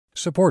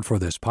Support for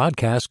this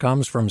podcast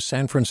comes from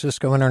San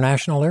Francisco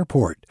International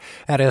Airport.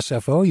 At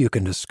SFO, you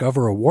can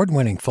discover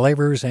award-winning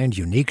flavors and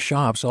unique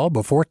shops all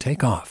before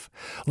takeoff.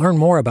 Learn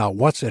more about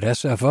what's at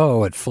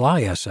SFO at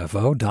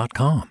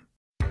flysfo.com.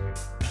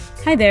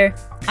 Hi there,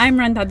 I'm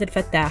Rand Abdel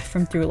Fattah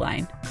from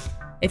Throughline.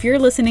 If you're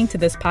listening to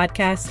this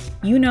podcast,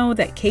 you know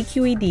that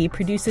KQED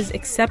produces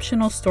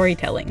exceptional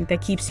storytelling that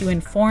keeps you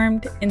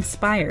informed,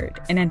 inspired,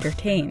 and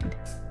entertained.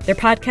 Their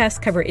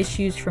podcasts cover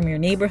issues from your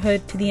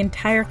neighborhood to the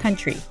entire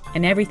country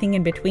and everything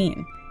in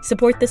between.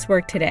 Support this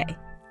work today.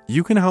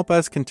 You can help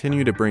us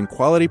continue to bring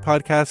quality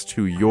podcasts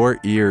to your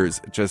ears.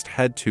 Just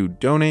head to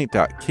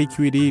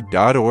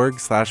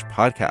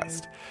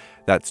donate.kqed.org/podcast.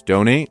 That's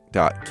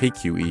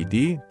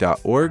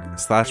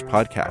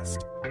donate.kqed.org/podcast.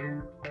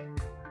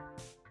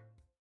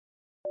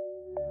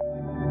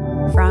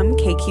 From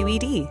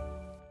KQED.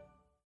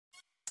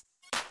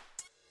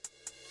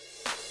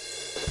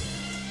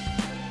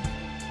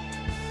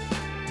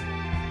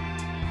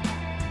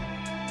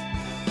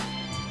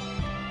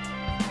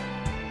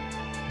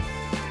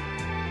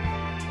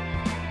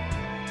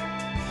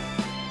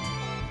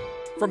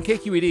 From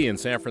KQED in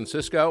San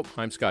Francisco,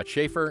 I'm Scott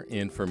Schaefer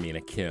in for Mina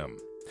Kim.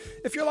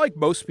 If you're like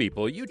most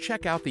people, you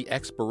check out the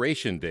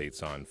expiration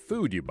dates on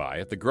food you buy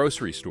at the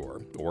grocery store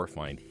or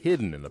find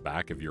hidden in the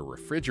back of your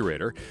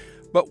refrigerator.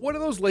 But what do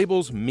those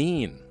labels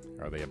mean?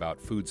 Are they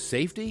about food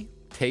safety,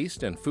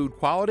 taste, and food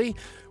quality?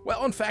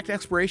 Well, in fact,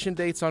 expiration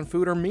dates on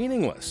food are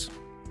meaningless,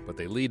 but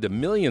they lead to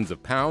millions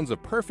of pounds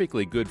of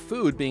perfectly good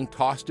food being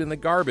tossed in the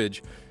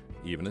garbage,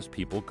 even as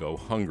people go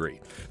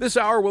hungry. This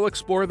hour, we'll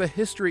explore the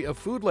history of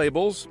food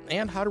labels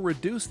and how to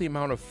reduce the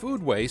amount of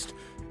food waste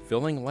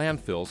filling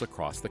landfills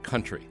across the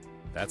country.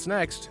 That's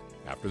next,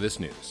 after this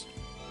news.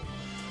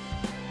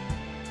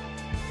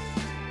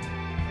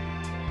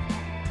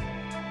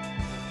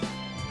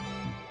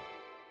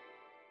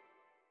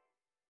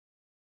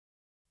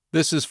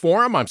 This is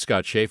Forum. I'm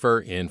Scott Schaefer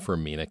in for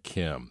Mina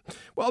Kim.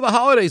 Well, the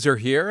holidays are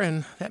here,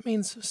 and that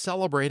means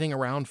celebrating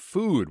around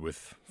food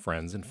with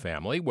friends and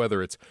family,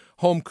 whether it's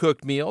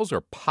home-cooked meals or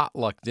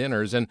potluck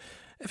dinners. And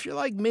if you're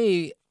like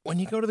me, when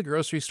you go to the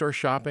grocery store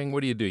shopping,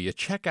 what do? You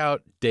check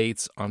out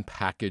dates on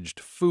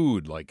packaged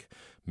food like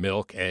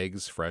milk,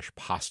 eggs, fresh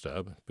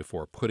pasta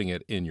before putting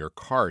it in your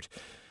cart.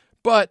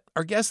 But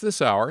our guest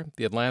this hour,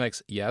 The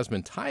Atlantic's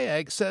Yasmin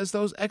Tayyag, says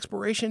those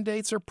expiration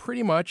dates are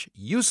pretty much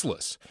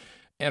useless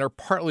and are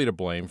partly to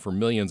blame for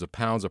millions of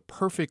pounds of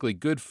perfectly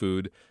good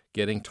food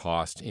getting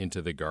tossed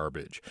into the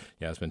garbage.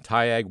 Yasmin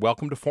Tayyag,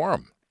 welcome to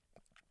Forum.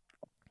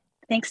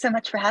 Thanks so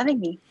much for having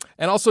me.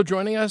 And also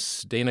joining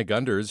us, Dana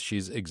Gunders.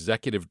 She's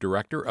executive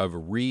director of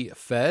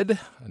ReFed,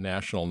 a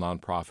national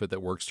nonprofit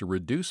that works to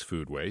reduce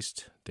food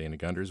waste. Dana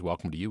Gunders,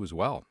 welcome to you as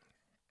well.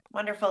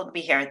 Wonderful to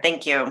be here.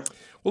 Thank you.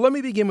 Well, let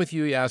me begin with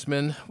you,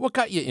 Yasmin. What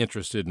got you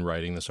interested in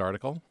writing this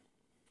article?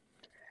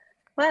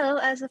 Well,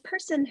 as a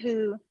person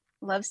who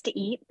loves to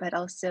eat, but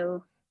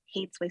also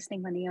hates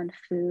wasting money on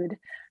food,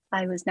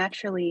 I was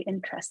naturally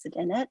interested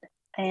in it.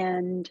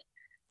 And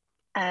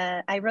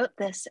I wrote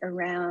this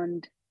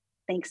around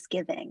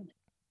Thanksgiving,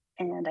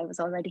 and I was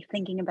already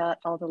thinking about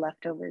all the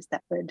leftovers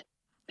that would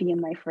be in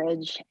my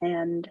fridge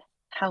and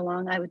how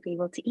long I would be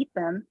able to eat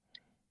them.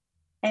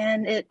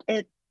 And it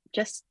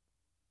just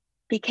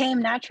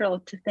became natural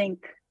to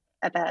think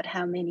about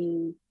how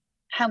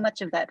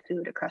much of that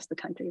food across the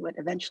country would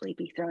eventually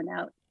be thrown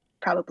out,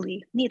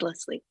 probably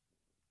needlessly.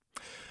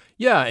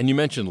 Yeah, and you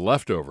mentioned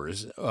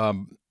leftovers,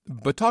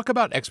 but talk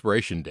about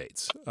expiration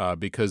dates,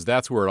 because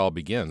that's where it all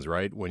begins,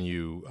 right? When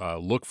you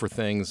look for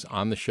things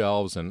on the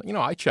shelves, and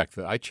I check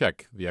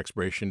the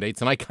expiration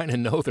dates, and I kind of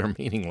know they're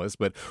meaningless.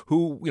 But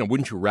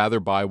wouldn't you rather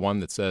buy one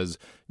that says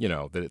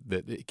that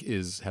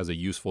it has a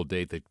useful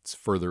date that's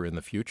further in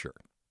the future?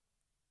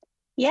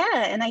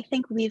 Yeah, and I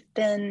think we've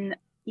been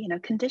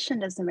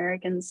conditioned as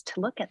Americans to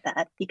look at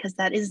that because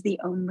that is the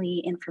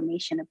only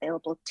information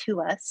available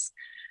to us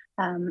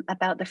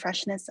about the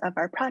freshness of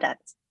our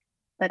products.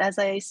 But as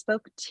I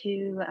spoke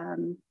to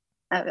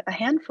a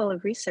handful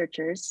of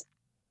researchers,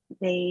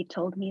 they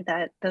told me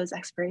that those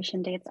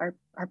expiration dates are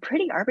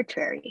pretty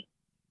arbitrary.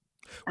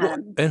 Well,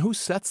 and who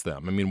sets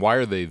them? I mean, why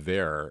are they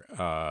there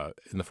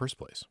in the first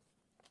place?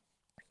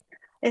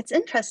 It's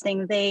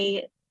interesting.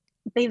 They've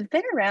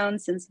been around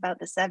since about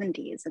the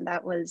 70s, and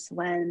that was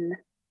when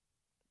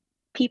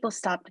people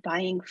stopped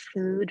buying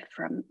food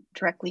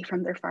directly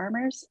from their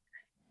farmers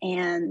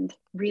and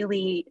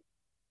really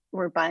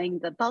were buying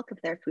the bulk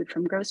of their food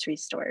from grocery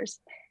stores.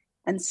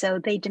 And so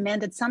they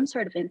demanded some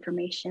sort of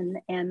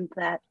information, and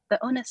that the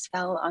onus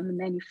fell on the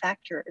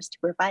manufacturers to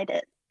provide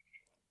it.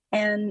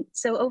 And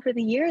so over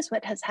the years,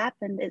 what has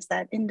happened is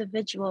that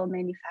individual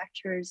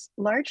manufacturers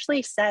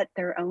largely set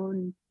their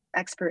own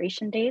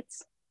expiration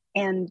dates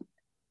and,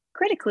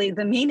 critically,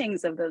 the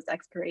meanings of those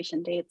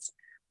expiration dates,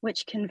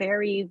 which can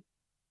vary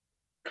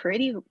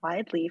pretty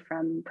widely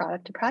from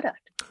product to product.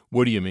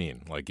 What do you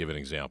mean? Like, give an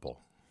example.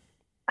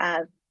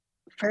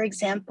 For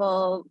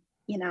example,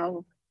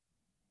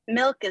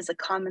 milk is a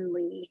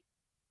commonly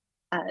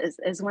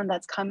is one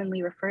that's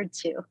commonly referred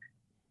to.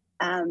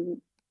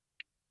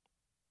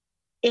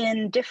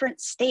 in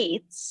different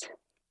states,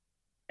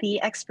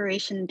 the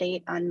expiration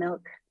date on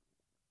milk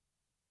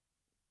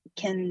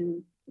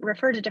can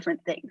refer to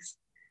different things.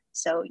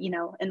 So,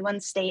 in one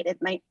state,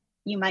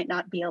 you might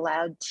not be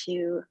allowed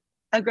to,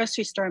 a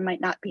grocery store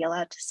might not be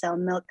allowed to sell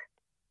milk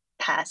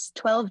past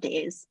 12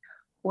 days,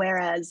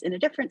 whereas in a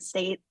different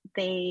state,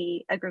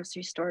 a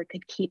grocery store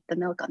could keep the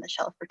milk on the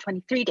shelf for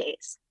 23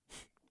 days.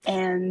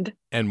 And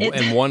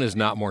one is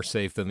not more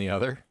safe than the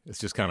other? It's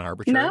just kind of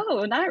arbitrary?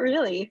 No, not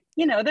really.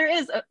 There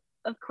is,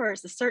 of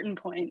course, a certain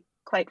point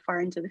quite far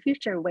into the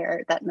future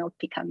where that milk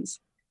becomes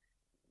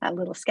a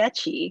little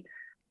sketchy.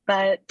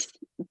 But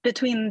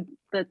between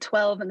the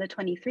 12 and the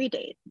 23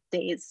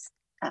 days,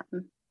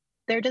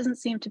 there doesn't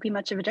seem to be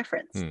much of a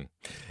difference.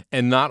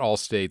 And not all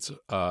states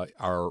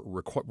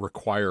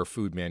require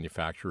food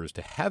manufacturers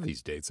to have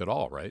these dates at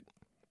all, right?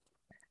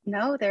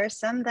 No, there are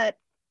some that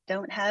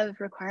don't have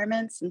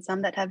requirements and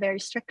some that have very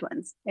strict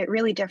ones. It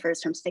really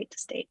differs from state to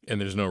state. And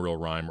there's no real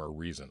rhyme or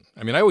reason.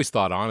 I mean, I always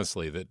thought,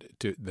 honestly,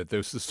 that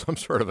this is some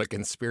sort of a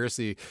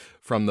conspiracy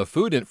from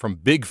from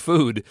big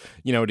food,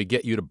 to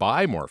get you to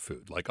buy more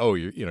food. Like, oh,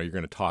 you're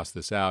going to toss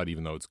this out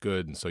even though it's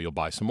good, and so you'll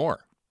buy some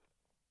more.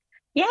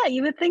 Yeah,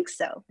 you would think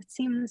so. It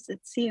seems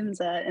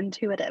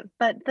intuitive,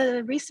 but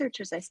the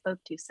researchers I spoke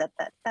to said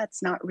that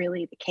that's not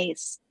really the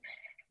case,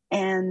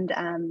 and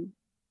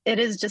it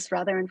is just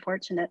rather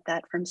unfortunate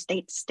that from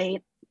state to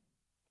state,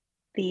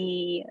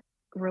 the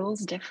rules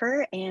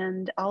differ,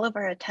 and all of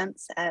our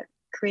attempts at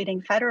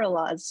creating federal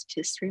laws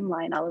to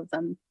streamline all of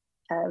them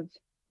have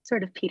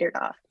sort of petered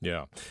off.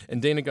 Yeah.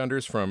 And Dana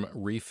Gunders from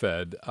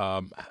ReFed,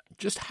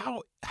 just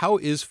how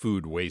is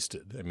food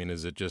wasted? I mean,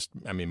 is it just,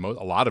 a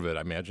lot of it,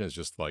 I imagine, is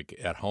just like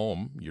at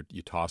home,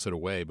 you toss it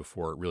away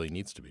before it really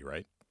needs to be,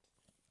 right?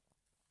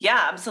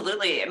 Yeah,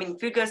 absolutely. I mean,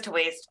 food goes to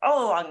waste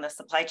all along the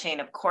supply chain,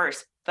 of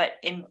course. But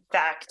in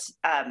fact,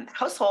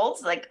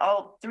 households, like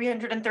all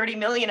 330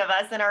 million of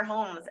us in our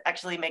homes,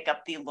 actually make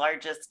up the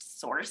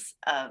largest source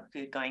of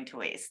food going to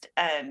waste.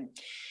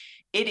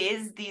 It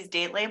is these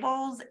date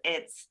labels.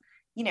 It's,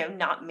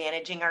 not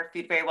managing our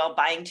food very well,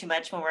 buying too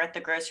much when we're at the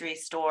grocery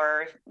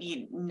store,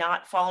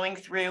 not following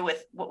through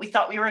with what we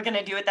thought we were going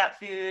to do with that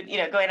food,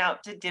 going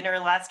out to dinner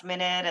last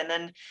minute and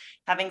then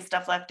having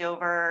stuff left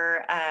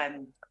over.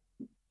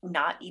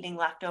 Not eating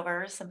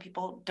leftovers. Some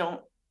people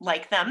don't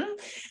like them.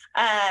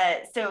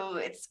 So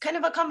it's kind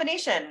of a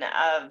combination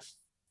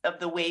of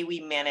the way we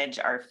manage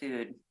our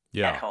food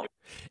at home.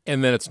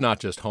 And then it's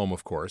not just home,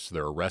 of course.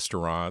 There are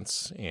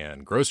restaurants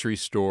and grocery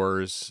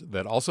stores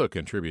that also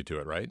contribute to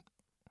it, right?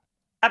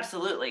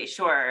 Absolutely.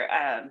 Sure.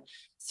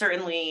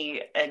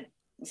 Certainly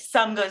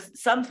some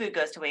food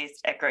goes to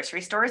waste at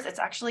grocery stores. It's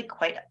actually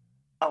quite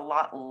a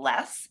lot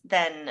less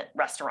than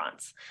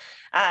restaurants.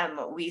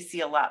 We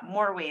see a lot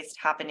more waste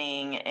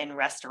happening in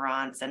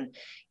restaurants and,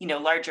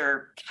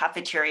 larger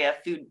cafeteria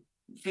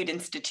food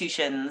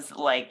institutions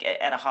like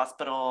at a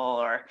hospital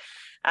or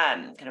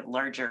kind of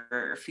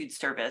larger food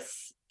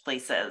service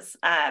places.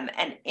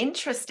 And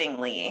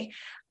interestingly,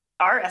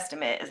 our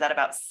estimate is that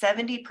about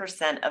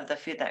 70% of the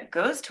food that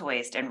goes to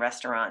waste in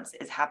restaurants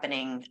is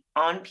happening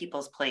on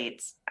people's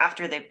plates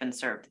after they've been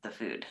served the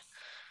food.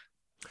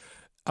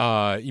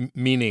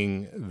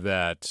 Meaning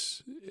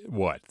that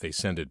what, they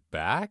send it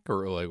back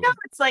or like? No,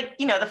 it's like,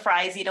 the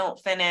fries you don't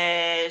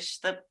finish,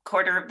 the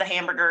quarter of the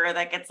hamburger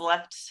that gets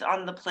left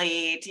on the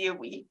plate.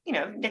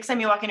 Next time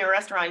you walk into a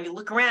restaurant, you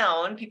look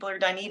around, people are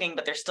done eating,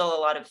 but there's still a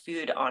lot of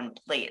food on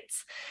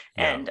plates.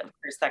 Yeah. And of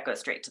course that goes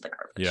straight to the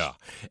garbage. Yeah.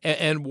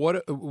 And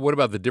what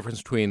about the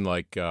difference between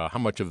like how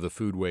much of the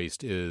food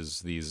waste is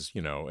these,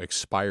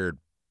 expired,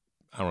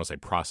 I don't want to say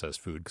processed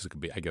food because it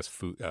could be, I guess,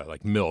 food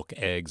like milk,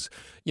 eggs,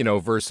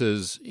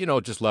 versus,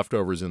 just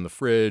leftovers in the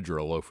fridge or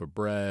a loaf of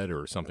bread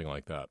or something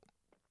like that?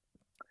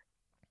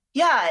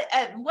 Yeah.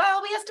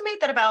 Well, we estimate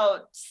that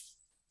about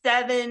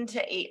 7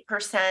 to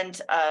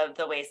 8% of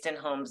the waste in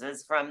homes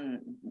is from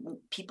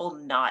people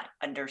not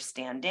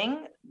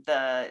understanding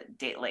the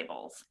date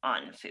labels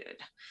on food.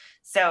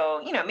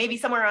 So, maybe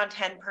somewhere around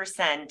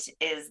 10%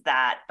 is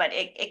that, but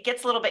it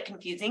gets a little bit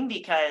confusing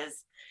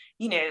because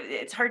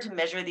it's hard to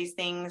measure these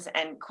things,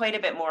 and quite a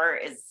bit more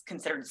is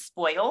considered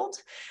spoiled,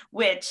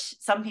 which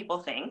some people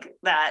think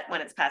that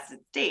when it's past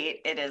its date,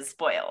 it is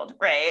spoiled,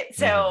 right?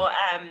 Mm-hmm. So,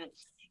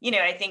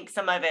 I think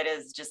some of it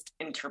is just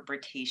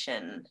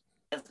interpretation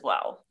as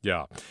well.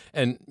 Yeah.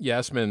 And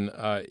Yasmin,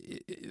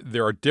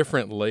 there are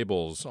different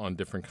labels on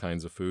different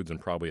kinds of foods, and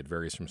probably it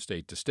varies from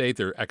state to state.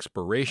 There are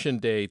expiration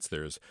dates,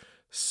 there's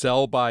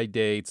sell-by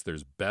dates,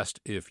 there's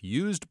best if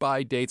used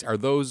by dates. Are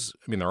those,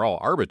 they're all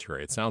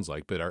arbitrary, it sounds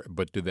like,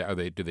 but do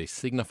they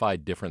signify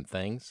different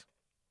things?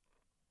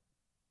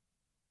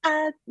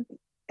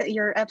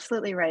 You're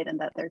absolutely right in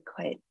that they're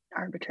quite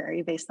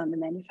arbitrary based on the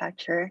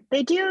manufacturer.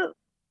 They do,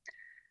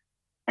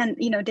 and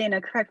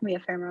Dana, correct me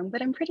if I'm wrong,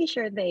 but I'm pretty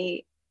sure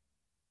they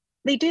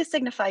do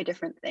signify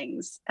different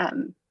things,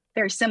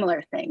 very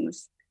similar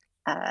things.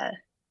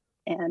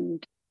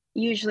 And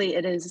usually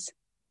it is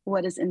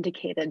what is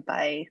indicated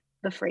by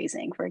the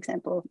phrasing, for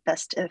example,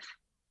 best if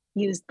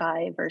used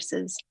by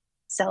versus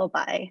sell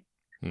by.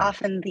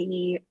 often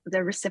the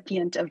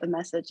recipient of the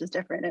message is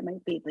different. It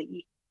might be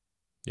the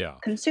Yeah.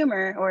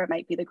 consumer, or it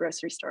might be the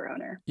grocery store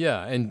owner.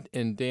 Yeah,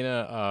 and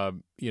Dana,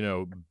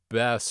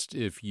 best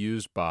if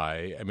used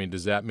by. I mean,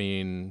 does that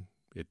mean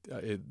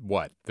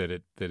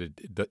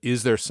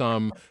is there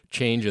some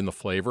change in the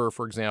flavor,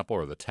 for example,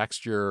 or the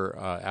texture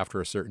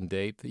after a certain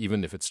date,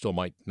 even if it still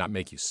might not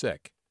make you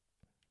sick?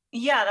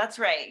 Yeah, that's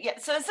right. Yeah.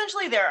 So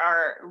essentially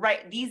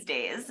these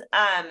days,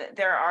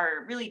 there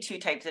are really two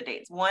types of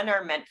dates. One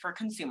are meant for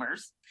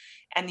consumers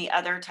and the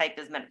other type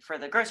is meant for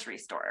the grocery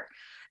store.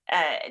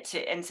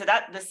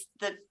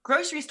 The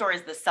grocery store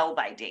is the sell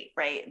by date,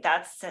 right?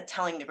 That's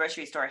telling the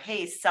grocery store,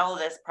 hey, sell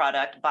this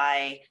product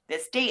by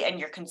this date, and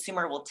your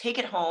consumer will take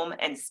it home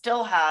and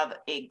still have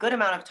a good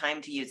amount of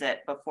time to use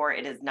it before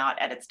it is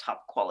not at its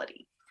top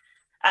quality.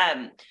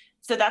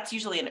 So that's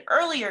usually an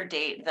earlier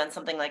date than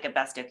something like a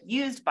best if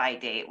used by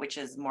date, which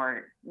is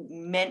more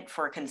meant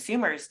for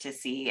consumers to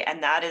see.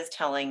 And that is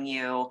telling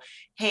you,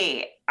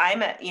 hey,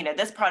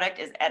 this product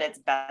is at its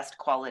best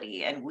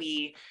quality. And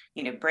we,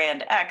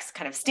 brand X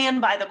kind of stand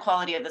by the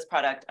quality of this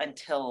product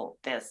until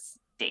this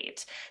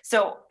date.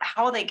 So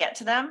how they get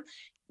to them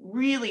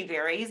really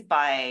varies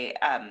by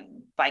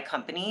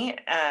company.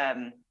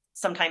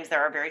 Sometimes there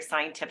are very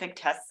scientific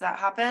tests that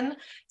happen.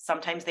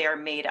 Sometimes they are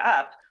made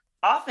up.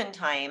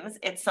 Oftentimes,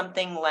 it's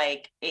something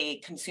like a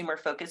consumer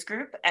focus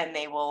group, and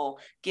they will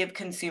give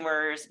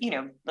consumers,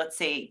 let's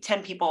say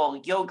 10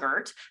 people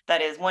yogurt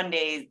that is 1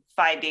 day,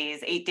 5 days,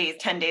 8 days,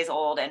 10 days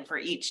old. And for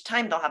each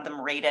time, they'll have them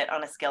rate it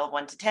on a scale of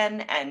 1 to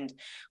 10. And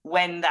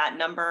when that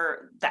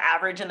number, the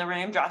average in the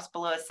room drops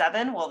below a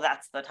 7, well,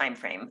 that's the time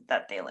frame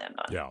that they land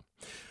on. Yeah.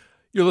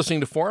 You're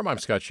listening to Forum. I'm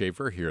Scott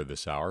Schaefer here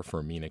this hour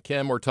for Mina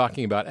Kim. We're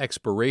talking about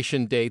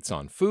expiration dates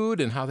on food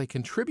and how they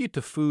contribute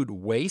to food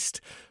waste.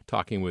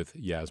 Talking with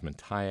Yasmin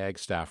Tayag,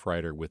 staff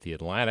writer with The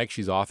Atlantic.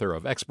 She's author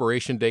of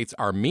Expiration Dates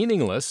Are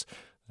Meaningless.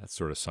 That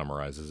sort of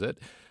summarizes it.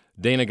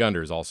 Dana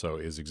Gunders also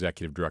is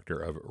executive director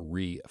of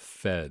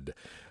ReFed.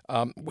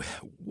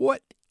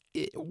 What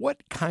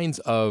kinds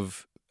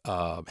of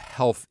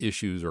health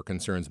issues or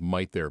concerns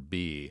might there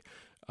be?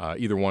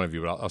 Either one of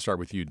you, but I'll start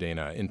with you,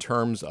 Dana. In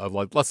terms of,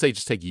 let's say,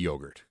 just take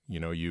yogurt.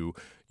 You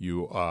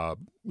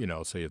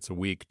say it's a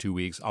week, 2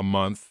 weeks, a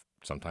month,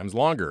 sometimes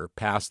longer,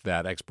 past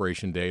that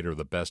expiration date or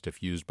the best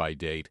if used by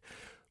date.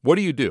 What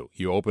do?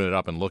 You open it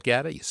up and look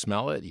at it. You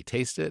smell it. You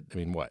taste it. I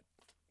mean, what?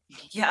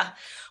 Yeah.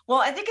 Well,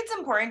 I think it's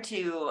important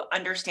to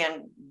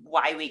understand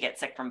why we get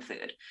sick from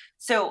food.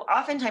 So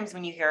oftentimes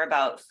when you hear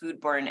about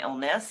foodborne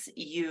illness,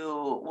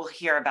 you will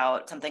hear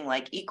about something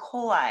like E.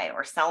 coli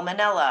or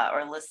salmonella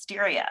or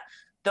listeria.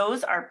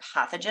 Those are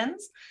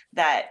pathogens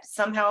that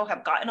somehow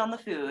have gotten on the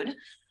food.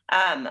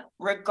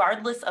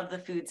 Regardless of the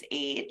food's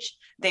age,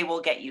 they will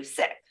get you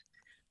sick.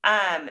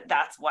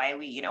 That's why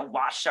we,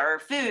 wash our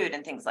food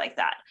and things like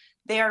that.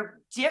 They are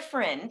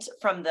different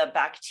from the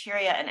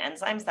bacteria and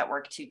enzymes that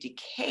work to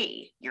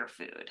decay your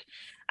food.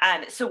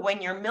 So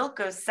when your milk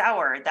goes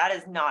sour, that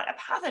is not a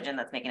pathogen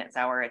that's making it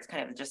sour. It's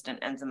kind of just an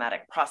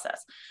enzymatic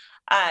process.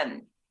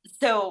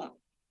 So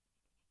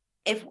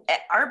if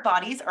our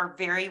bodies are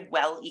very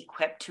well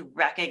equipped to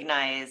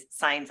recognize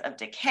signs of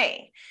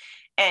decay.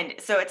 And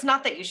so it's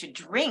not that you should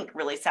drink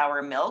really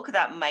sour milk.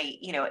 That might,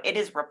 it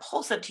is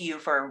repulsive to you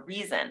for a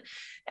reason.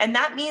 And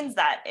that means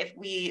that if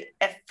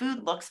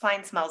food looks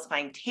fine, smells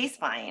fine, tastes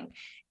fine,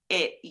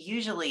 it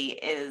usually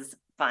is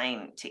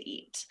fine to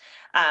eat.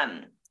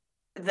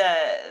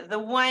 The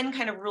one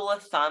kind of rule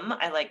of thumb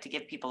I like to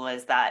give people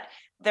is that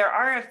there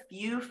are a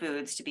few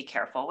foods to be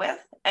careful with,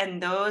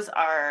 and those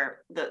are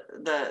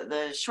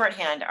the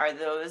shorthand are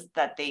those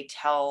that they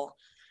tell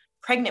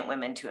pregnant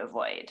women to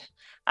avoid.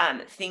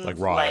 Things like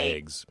raw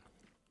eggs,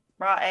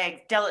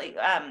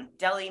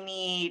 deli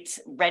meat,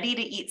 ready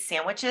to eat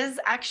sandwiches,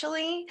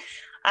 actually.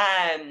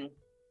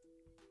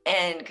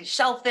 And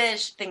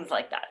shellfish, things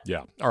like that.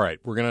 Yeah. All right.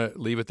 We're going to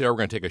leave it there. We're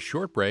going to take a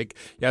short break.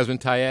 Yasmin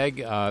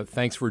Tayag,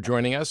 thanks for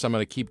joining us. I'm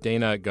going to keep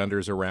Dana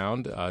Gunders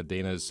around.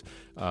 Dana's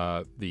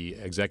the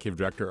executive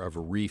director of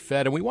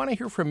ReFed. And we want to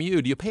hear from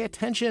you. Do you pay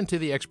attention to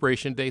the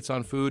expiration dates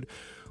on food?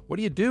 What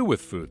do you do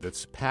with food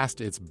that's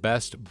past its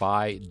best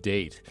by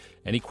date?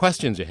 Any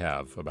questions you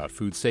have about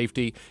food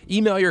safety,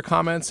 email your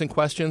comments and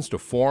questions to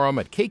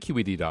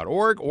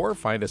forum@kqed.org or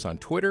find us on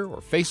Twitter or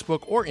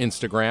Facebook or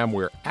Instagram.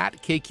 We're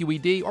at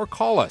KQED or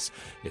call us.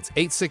 It's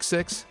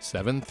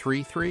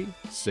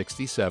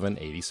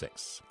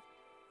 866-733-6786.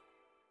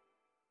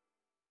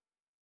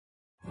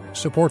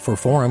 Support for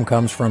Forum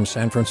comes from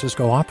San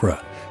Francisco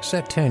Opera.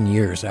 Set 10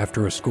 years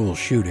after a school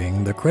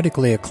shooting, the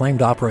critically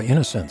acclaimed opera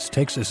Innocence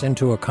takes us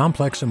into a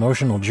complex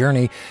emotional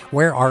journey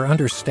where our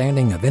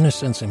understanding of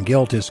innocence and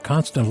guilt is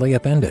constantly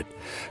upended.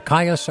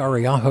 Kaya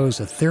Sariaho's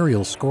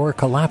ethereal score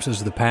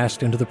collapses the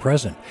past into the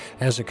present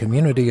as a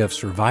community of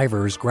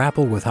survivors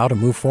grapple with how to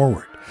move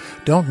forward.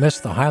 Don't miss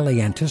the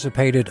highly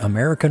anticipated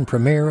American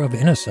premiere of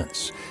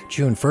Innocence,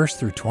 June 1st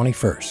through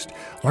 21st.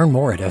 Learn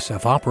more at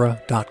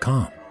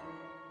sfopera.com.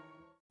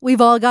 We've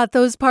all got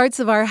those parts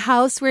of our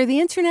house where the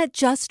internet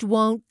just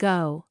won't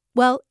go.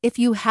 Well, if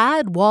you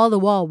had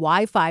wall-to-wall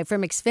Wi-Fi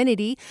from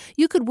Xfinity,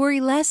 you could worry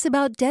less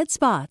about dead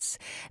spots.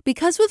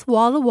 Because with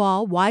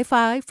wall-to-wall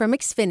Wi-Fi from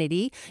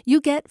Xfinity,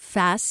 you get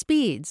fast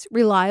speeds,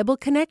 reliable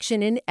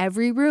connection in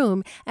every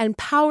room, and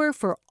power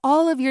for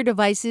all of your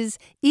devices,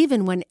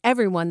 even when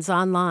everyone's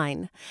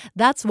online.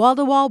 That's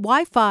wall-to-wall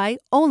Wi-Fi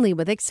only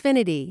with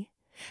Xfinity.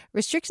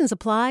 Restrictions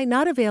apply,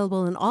 not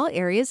available in all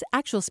areas.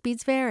 Actual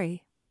speeds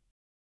vary.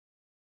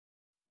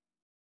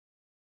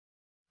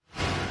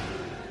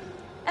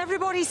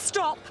 Everybody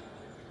stop!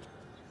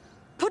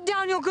 Put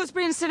down your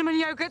gooseberry and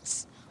cinnamon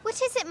yogurts. What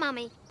is it,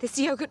 Mummy? This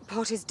yogurt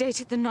pot is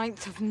dated the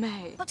 9th of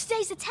May. But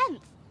today's the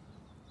 10th.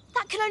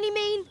 That can only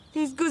mean...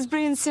 These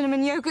gooseberry and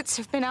cinnamon yogurts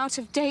have been out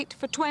of date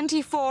for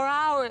 24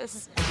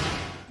 hours.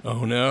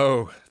 Oh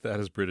no, that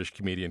is British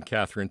comedian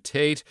Catherine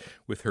Tate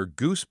with her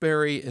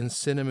gooseberry and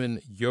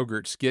cinnamon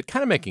yogurt skit,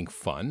 kind of making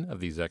fun of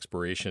these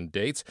expiration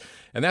dates.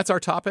 And that's our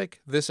topic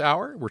this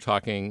hour. We're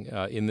talking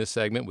in this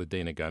segment with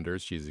Dana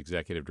Gunders. She's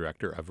executive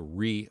director of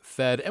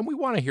ReFed. And we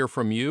want to hear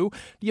from you.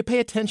 Do you pay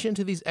attention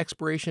to these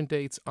expiration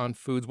dates on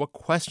foods? What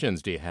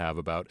questions do you have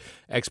about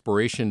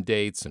expiration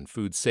dates and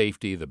food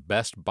safety, the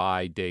best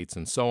buy dates,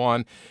 and so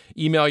on?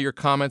 Email your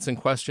comments and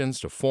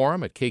questions to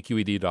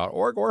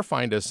forum@kqed.org or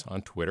find us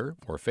on Twitter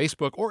or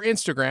Facebook or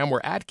Instagram. We're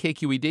at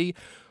KQED,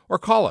 or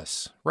call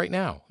us right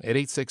now at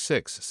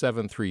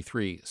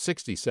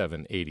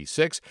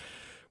 866-733-6786.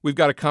 We've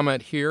got a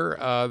comment here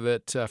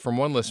from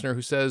one listener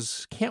who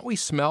says, can't we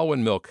smell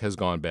when milk has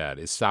gone bad?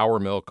 Is sour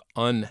milk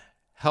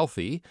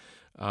unhealthy?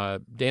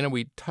 Dana,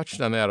 we touched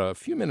on that a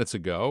few minutes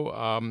ago.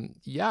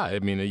 Yeah, I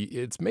mean,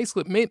 it's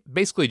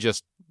basically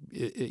just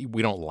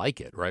we don't like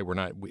it, right?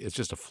 It's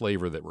just a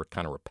flavor that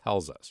kind of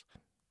repels us.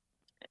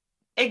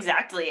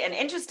 Exactly. And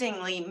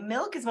interestingly,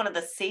 milk is one of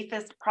the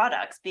safest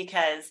products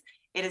because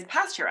it is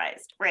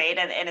pasteurized, right?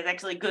 And it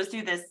actually goes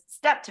through this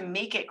step to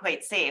make it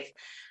quite safe.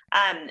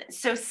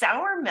 So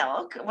sour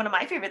milk, one of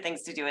my favorite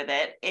things to do with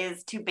it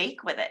is to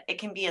bake with it. It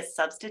can be a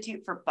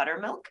substitute for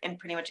buttermilk in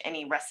pretty much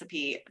any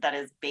recipe that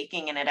is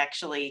baking, and it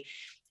actually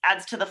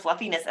adds to the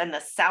fluffiness, and the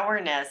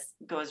sourness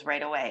goes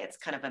right away. It's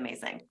kind of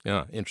amazing.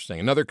 Yeah, interesting.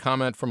 Another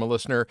comment from a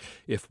listener: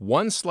 if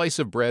one slice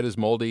of bread is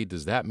moldy,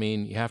 does that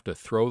mean you have to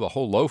throw the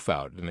whole loaf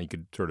out? And you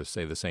could sort of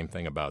say the same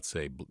thing about,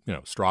 say,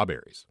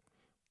 strawberries.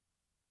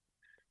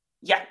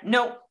 Yeah,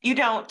 no, you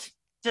don't.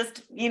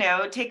 Just,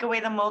 take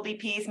away the moldy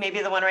piece,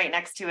 maybe the one right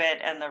next to it,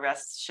 and the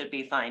rest should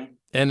be fine.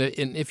 And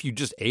if you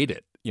just ate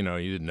it, you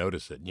didn't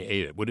notice it and you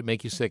ate it, would it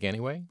make you sick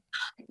anyway?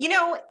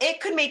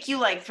 It could make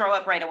you throw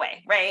up right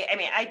away, right? I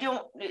mean, I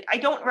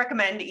don't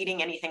recommend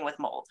eating anything with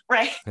mold,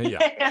 right?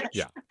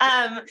 Yeah.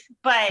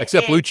 But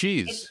except blue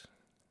cheese.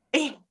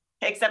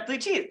 Except blue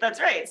cheese.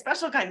 That's right.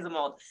 Special kinds of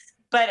mold.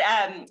 But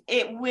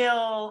it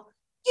will,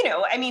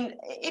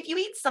 if you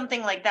eat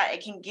something like that,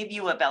 it can give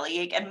you a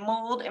bellyache, and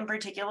mold in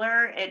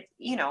particular, it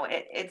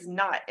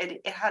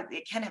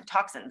can have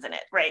toxins in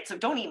it, right? So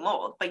don't eat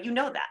mold, but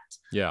that.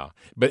 Yeah.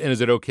 And is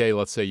it okay?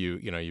 Let's say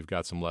you've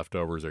got some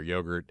leftovers or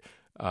yogurt,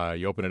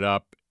 you open it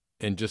up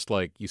and just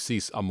you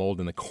see a mold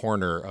in the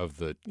corner of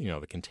the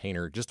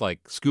container, just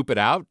scoop it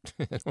out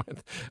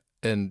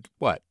and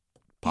what?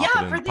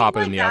 Pop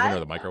it in the oven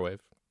or the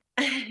microwave?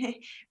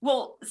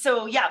 Well,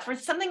 so yeah, for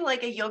something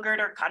like a yogurt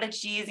or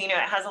cottage cheese, it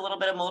has a little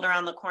bit of mold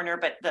around the corner,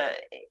 but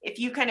if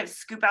you kind of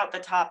scoop out the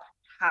top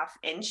half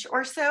inch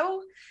or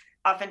so,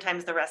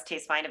 oftentimes the rest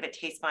tastes fine. If it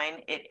tastes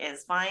fine, it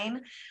is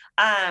fine.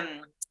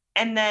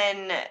 And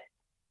then,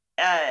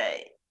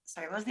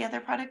 sorry, what was the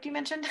other product you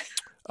mentioned?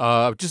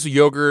 Just a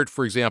yogurt,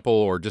 for example,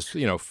 or just,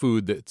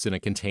 food that's in a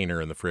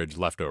container in the fridge,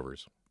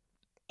 leftovers.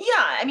 Yeah,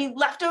 I mean,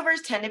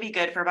 leftovers tend to be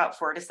good for about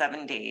 4 to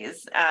 7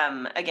 days.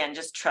 Again,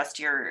 just trust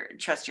your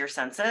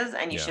senses,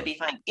 and you should be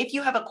fine. If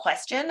you have a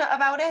question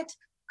about it,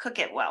 cook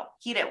it well,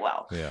 heat it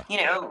well. Yeah.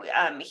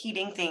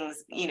 Heating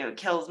things,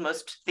 kills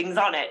most things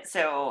on it.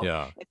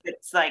 So if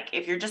it's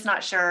if you're just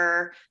not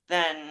sure,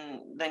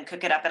 then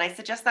cook it up. And I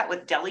suggest that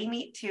with deli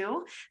meat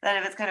too.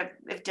 That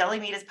if deli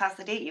meat is past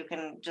the date, you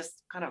can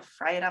just kind of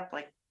fry it up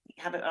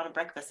have it on a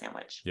breakfast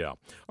sandwich. Yeah.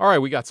 All right.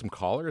 We got some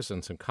callers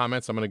and some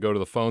comments. I'm going to go to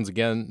the phones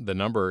again. The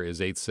number is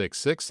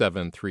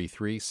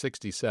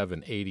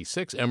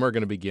 866-733-6786. And we're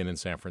going to begin in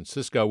San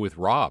Francisco with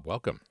Rob.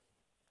 Welcome.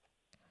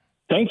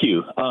 Thank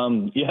you.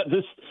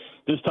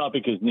 This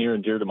topic is near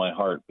and dear to my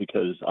heart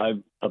because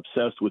I'm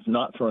obsessed with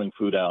not throwing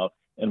food out.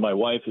 And my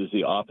wife is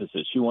the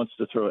opposite. She wants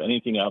to throw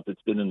anything out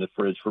that's been in the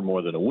fridge for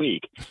more than a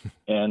week.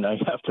 And I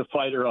have to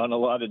fight her on a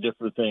lot of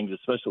different things,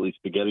 especially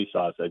spaghetti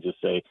sauce. I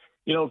just say,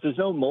 if there's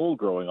no mold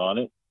growing on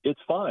it, it's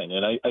fine.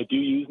 And I do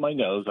use my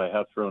nose. I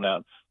have thrown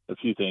out a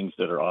few things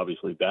that are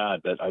obviously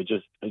bad, but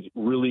it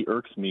really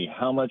irks me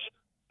how much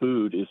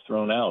food is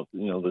thrown out,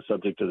 the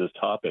subject of this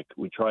topic.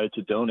 We tried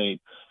to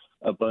donate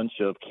a bunch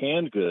of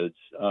canned goods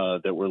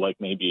that were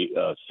maybe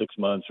 6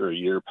 months or a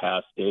year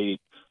past date,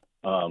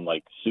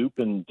 like soup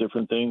and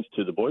different things,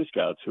 to the Boy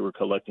Scouts who were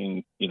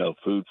collecting,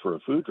 food for a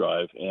food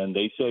drive. And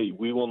they say,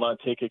 we will not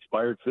take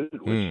expired food,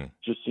 which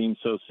just seems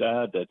so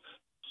sad that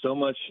so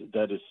much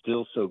that is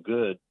still so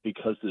good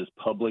because of this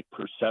public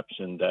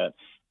perception that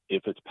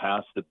if it's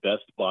past the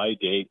best buy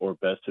date or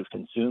best of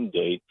consume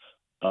date,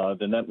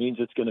 then that means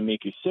it's going to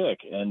make you sick.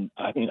 And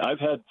I mean, I've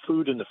had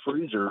food in the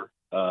freezer,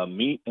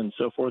 meat and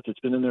so forth. It's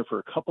been in there for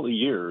a couple of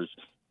years,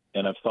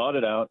 and I've thawed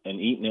it out and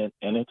eaten it,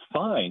 and it's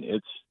fine.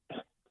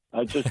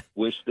 I just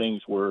wish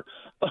things were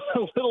a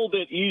little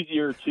bit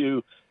easier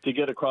to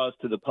get across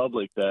to the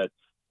public that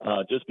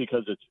just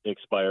because it's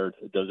expired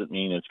doesn't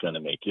mean it's going to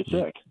make you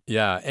sick.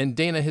 Yeah. And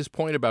Dana, his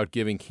point about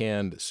giving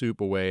canned soup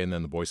away and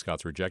then the Boy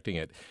Scouts rejecting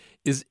it,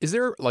 is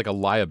there like a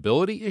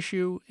liability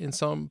issue in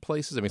some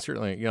places? I mean,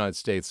 certainly in the United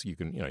States, you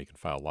can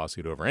file a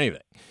lawsuit over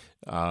anything.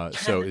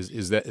 So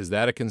is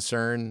that a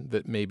concern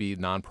that maybe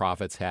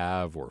nonprofits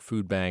have, or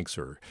food banks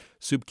or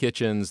soup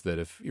kitchens,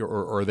 that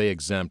or are they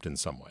exempt in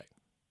some way?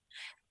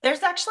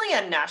 There's actually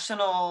a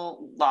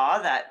national law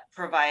that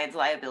provides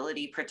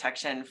liability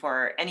protection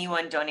for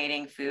anyone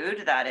donating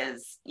food that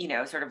is,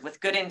 sort of with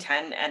good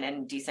intent and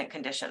in decent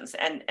conditions.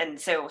 And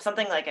so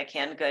something like a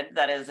canned good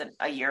that is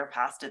a year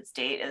past its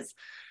date is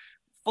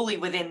fully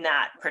within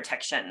that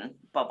protection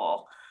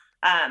bubble.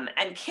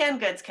 And canned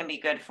goods can be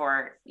good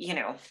for,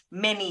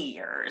 many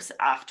years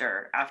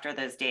after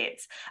those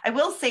dates. I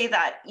will say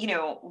that,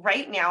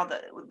 right now,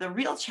 the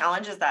real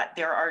challenge is that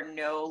there are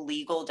no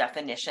legal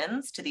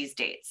definitions to these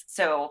dates.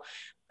 So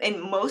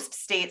in most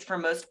states, for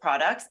most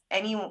products,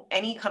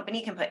 any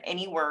company can put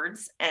any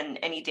words and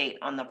any date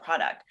on the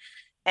product.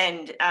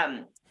 And,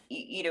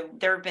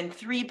 there have been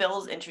 3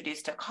 bills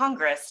introduced to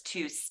Congress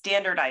to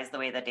standardize the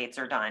way the dates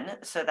are done,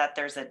 so that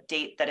there's a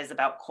date that is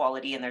about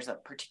quality and there's a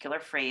particular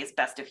phrase,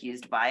 best if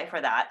used by,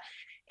 for that,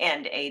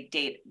 and a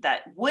date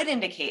that would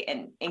indicate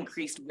an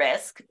increased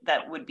risk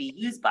that would be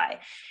used by.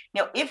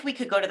 Now, if we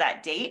could go to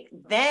that date,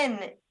 then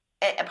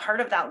a part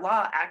of that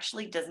law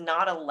actually does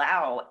not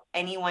allow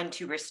anyone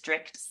to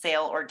restrict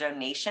sale or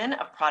donation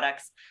of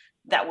products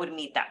that would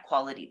meet that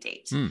quality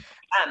date. So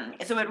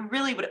it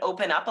really would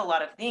open up a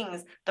lot of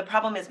things. The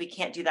problem is we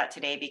can't do that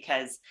today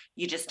because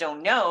you just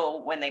don't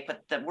know when they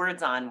put the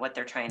words on what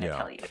they're trying to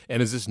tell you.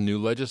 And is this new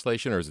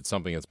legislation, or is it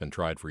something that's been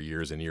tried for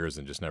years and years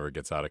and just never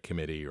gets out of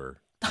committee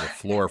or the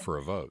floor for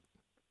a vote?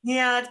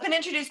 Yeah, it's been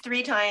introduced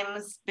 3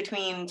 times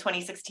between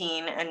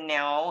 2016 and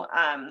now.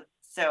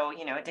 So,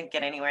 it didn't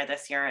get anywhere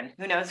this year, and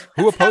who knows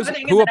what's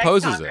happening in the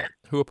next Congress.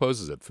 Who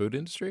opposes it? Food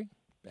industry?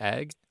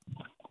 Ag?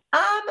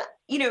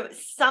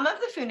 Some of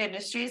the food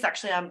industry is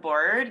actually on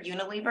board.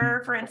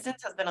 Unilever, for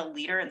instance, has been a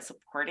leader in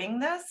supporting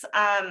this.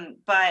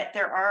 But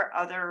there are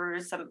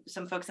others,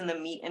 some folks in the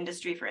meat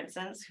industry, for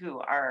instance,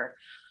 who are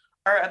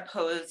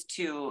opposed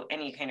to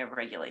any kind of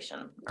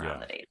regulation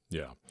around the date.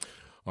 Yeah.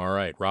 All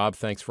right, Rob,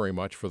 thanks very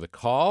much for the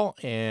call.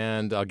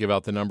 And I'll give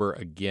out the number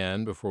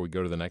again before we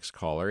go to the next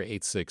caller,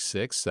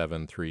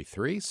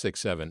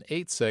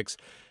 866-733-6786.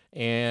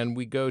 And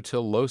we go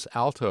to Los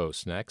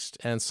Altos next.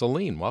 And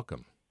Celine,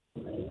 welcome.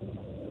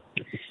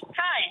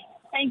 Hi,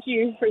 thank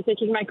you for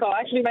taking my call.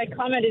 Actually, my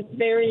comment is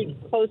very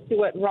close to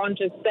what Ron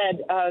just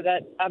said,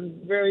 that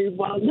I'm very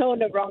well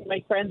known around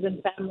my friends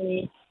and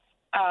family,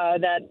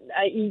 that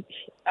I eat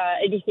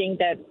anything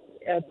that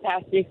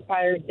past the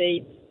expired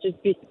date.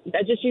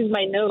 I just use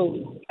my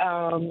nose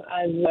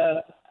as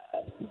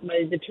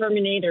my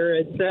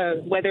determinator as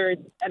whether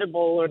it's edible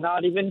or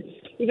not.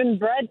 Even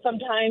bread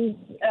sometimes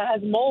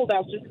has mold.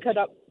 I'll just cut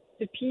up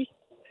the piece.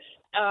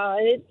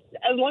 It's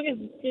as long as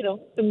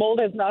the mold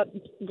has not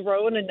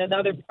grown in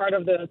another part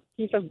of the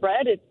piece of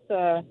bread,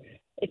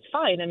 it's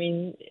fine. I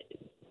mean,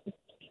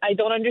 I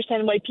don't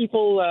understand why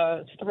people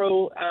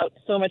throw out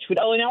so much food.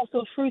 Oh, and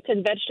also fruits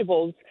and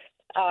vegetables.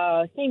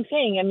 Same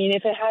thing. I mean,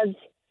 if it has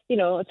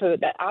so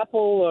the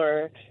apple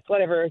or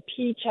whatever,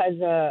 peach has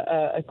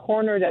a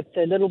corner that's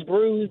a little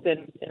bruised,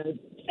 and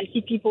I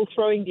see people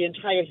throwing the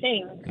entire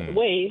thing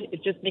away.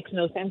 It just makes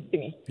no sense to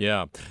me.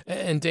 Yeah.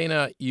 And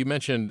Dana, you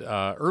mentioned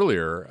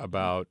earlier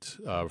about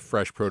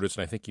fresh produce,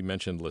 and I think you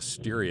mentioned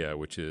Listeria,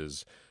 which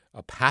is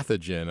a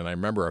pathogen. And I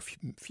remember a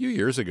few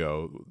years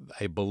ago,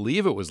 I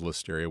believe it was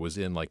Listeria, was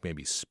in like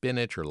maybe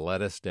spinach or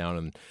lettuce down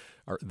in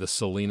the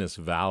Salinas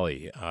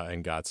Valley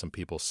and got some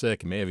people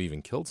sick, may have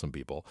even killed some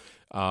people.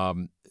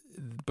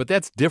 But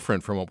that's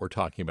different from what we're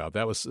talking about.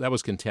 That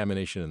was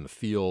contamination in the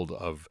field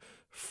of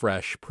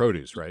fresh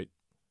produce, right?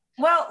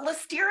 Well,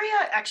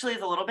 Listeria actually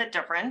is a little bit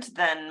different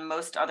than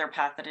most other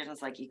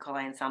pathogens like E.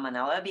 coli and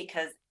Salmonella,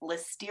 because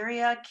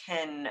Listeria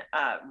can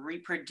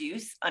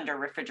reproduce under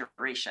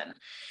refrigeration.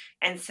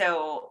 And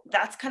so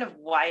that's kind of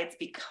why it's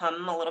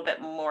become a little bit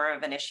more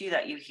of an issue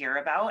that you hear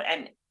about.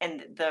 And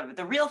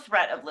the real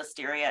threat of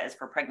Listeria is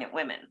for pregnant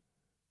women.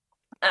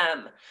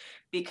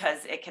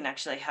 Because it can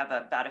actually have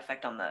a bad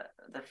effect on the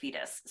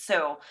fetus.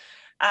 So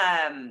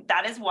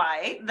that is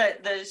why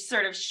the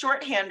sort of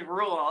shorthand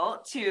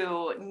rule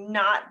to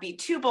not be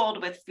too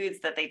bold with foods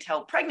that they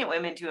tell pregnant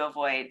women to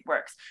avoid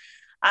works.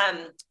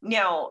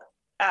 Now,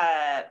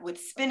 with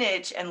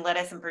spinach and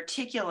lettuce in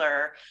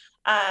particular,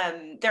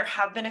 there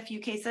have been a few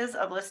cases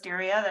of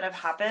Listeria that have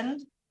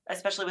happened,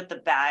 especially with the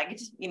bagged,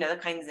 the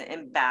kinds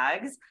in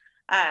bags.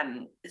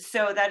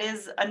 So that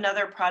is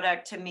another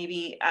product to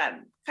maybe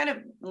kind of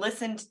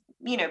listen,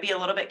 be a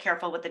little bit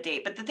careful with the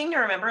date. But the thing to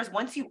remember is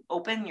once you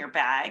open your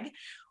bag,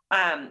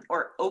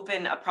 or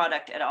open a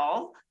product at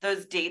all,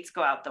 those dates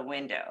go out the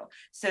window.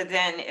 So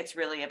then it's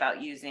really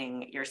about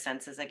using your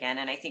senses again.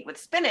 And I think with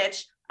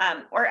spinach,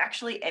 or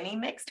actually any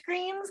mixed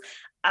greens,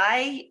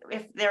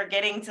 if they're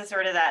getting to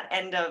sort of that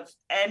end of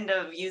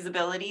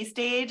usability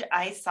stage,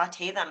 I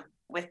saute them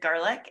with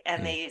garlic,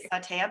 and they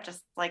saute up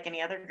just like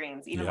any other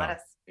greens, even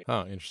lettuce.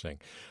 Oh, interesting.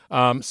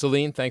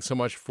 Celine, thanks so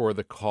much for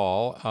the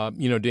call.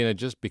 Dana,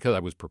 just because I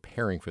was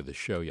preparing for the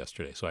show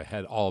yesterday, so I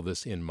had all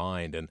this in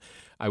mind, and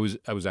I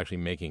was actually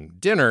making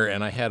dinner,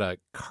 and I had a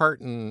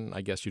carton,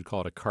 I guess you'd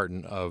call it a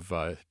carton of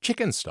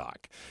chicken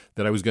stock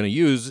that I was going to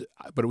use,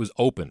 but it was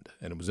opened,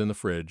 and it was in the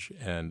fridge,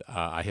 and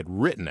I had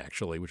written,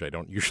 actually, which I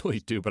don't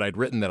usually do, but I'd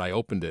written that I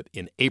opened it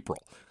in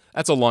April.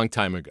 That's a long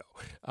time ago.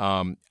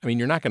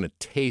 You're not going to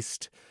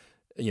taste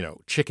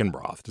chicken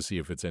broth to see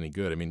if it's any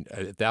good.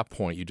 At that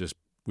point,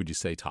 would you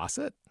say toss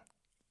it?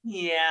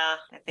 Yeah,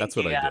 I think that's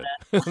what I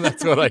did.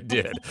 That's what I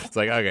did. It's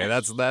like, okay,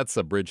 that's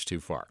a bridge too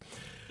far.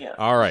 Yeah.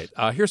 All right.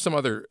 Here's some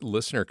other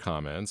listener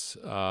comments.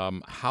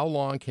 How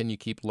long can you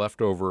keep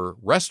leftover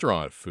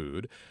restaurant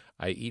food?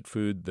 I eat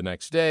food the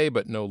next day,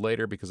 but no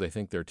later because I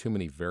think there are too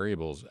many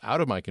variables out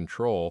of my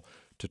control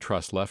to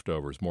trust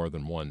leftovers more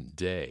than one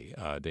day.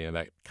 Dana,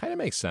 that kind of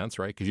makes sense,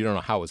 right? Because you don't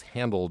know how it was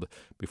handled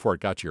before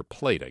it got to your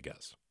plate, I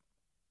guess.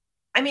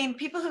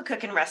 People who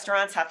cook in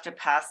restaurants have to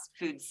pass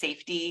food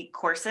safety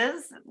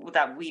courses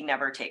that we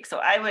never take. So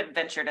I would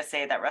venture to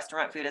say that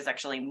restaurant food is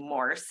actually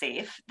more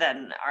safe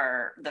than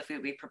the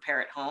food we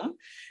prepare at home.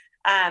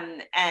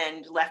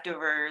 And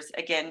leftovers,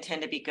 again,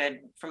 tend to be good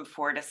from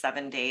 4 to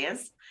 7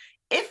 days.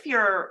 If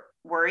you're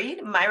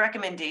worried, my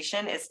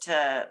recommendation is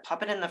to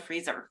pop it in the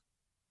freezer.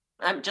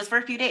 Just for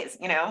a few days,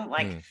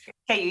 okay,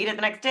 you eat it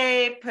the next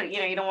day,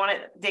 you don't want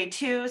it day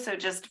 2. So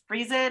just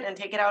freeze it and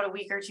take it out a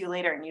week or 2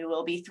 later, and you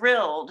will be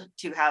thrilled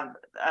to have,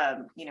 a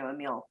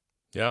meal.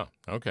 Yeah.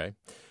 Okay.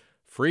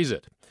 Freeze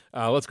it.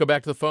 Let's go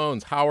back to the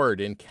phones. Howard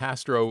in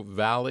Castro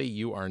Valley,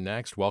 you are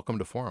next. Welcome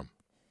to Forum.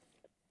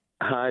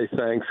 Hi,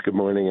 thanks. Good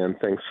morning, and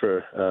thanks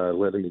for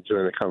letting me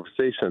join the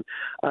conversation.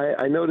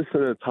 I noticed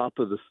in the top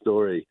of the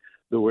story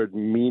the word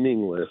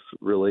meaningless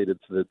related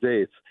to the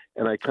dates,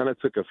 and I kind of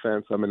took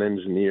offense. I'm an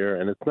engineer,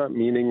 and it's not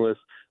meaningless.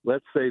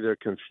 Let's say they're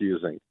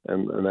confusing,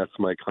 and that's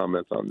my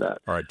comment on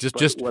that. All right, just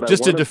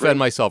to defend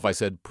myself, I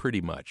said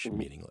pretty much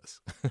meaningless.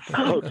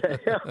 Okay.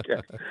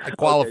 I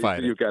qualified.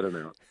 Okay, so you got it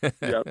now.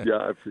 Yeah,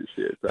 I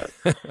appreciate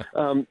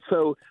that.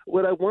 So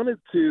what I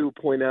wanted to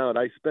point out,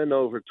 I spent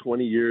over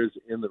 20 years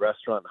in the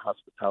restaurant and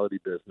hospitality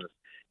business,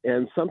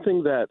 and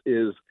something that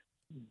is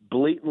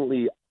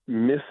blatantly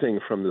missing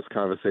from this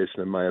conversation,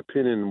 in my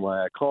opinion, and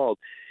why I called,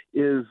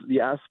 is the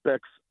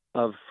aspects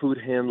of food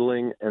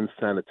handling and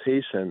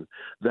sanitation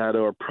that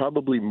are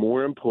probably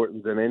more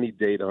important than any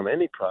date on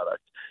any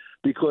product.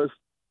 Because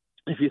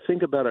if you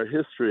think about our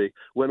history,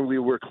 when we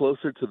were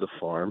closer to the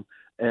farm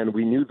and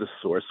we knew the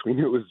source, we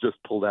knew it was just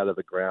pulled out of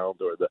the ground,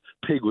 or the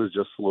pig was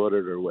just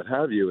slaughtered, or what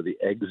have you, or the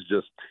eggs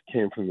just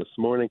came from this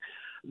morning,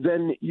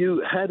 then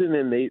you had an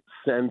innate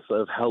sense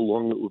of how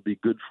long it would be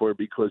good for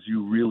because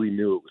you really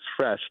knew it was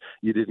fresh.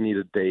 You didn't need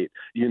a date.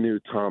 You knew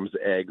Tom's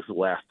eggs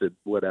lasted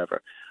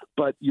whatever.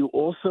 But you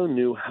also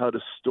knew how to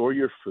store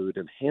your food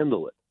and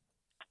handle it.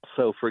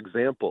 So, for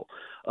example,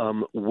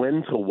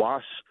 when to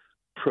wash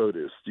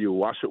produce. Do you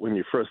wash it when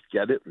you first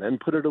get it and then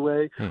put it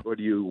away? Or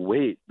do you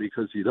wait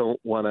because you don't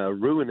want to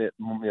ruin it,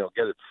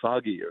 get it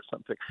soggy or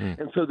something?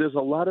 And so there's a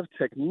lot of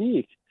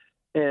technique.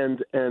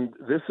 And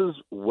this is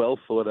well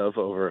thought of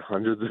over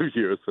hundreds of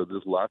years, so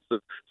there's lots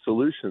of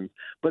solutions,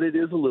 but it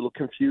is a little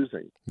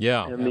confusing.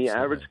 Yeah, and absolutely. The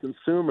average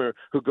consumer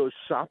who goes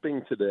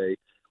shopping today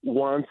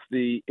wants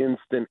the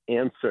instant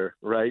answer,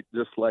 right?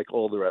 Just like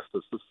all the rest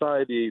of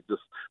society,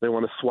 they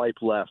want to swipe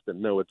left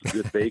and know it's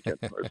good bacon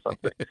or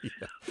something.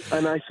 Yeah.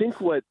 And I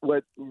think what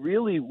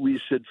really we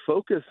should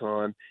focus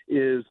on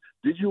is,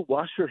 did you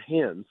wash your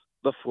hands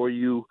before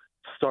you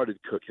started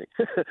cooking?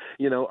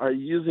 Are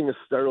you using a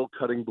sterile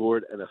cutting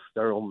board and a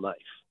sterile knife?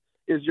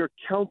 Is your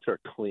counter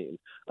clean?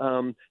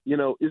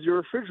 Is your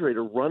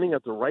refrigerator running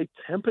at the right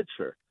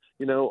temperature?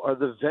 Are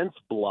the vents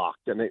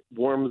blocked and it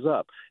warms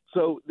up?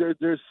 So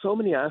there's so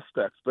many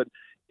aspects, but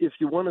if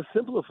you want to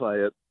simplify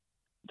it,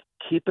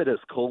 keep it as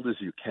cold as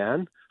you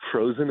can,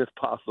 frozen if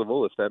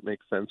possible, if that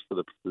makes sense for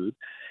the food.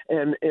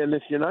 And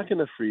if you're not going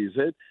to freeze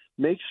it,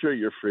 make sure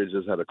your fridge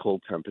is at a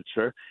cold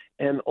temperature.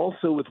 And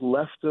also with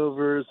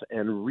leftovers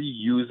and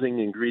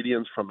reusing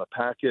ingredients from a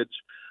package,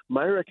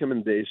 my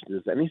recommendation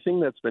is anything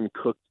that's been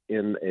cooked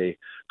in a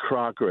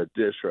crock or a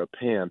dish or a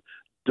pan,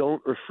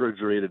 don't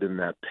refrigerate it in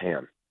that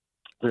pan.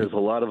 There's a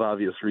lot of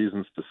obvious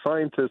reasons to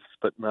scientists,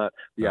 but not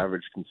the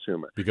average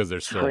consumer. Because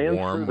they're still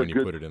warm when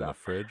you put it in the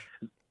fridge?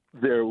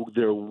 They're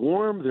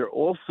warm. They're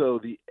also,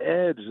 the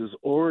edge is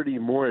already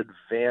more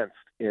advanced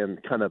in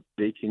kind of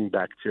baking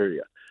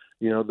bacteria.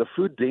 The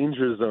food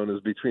danger zone is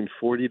between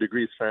 40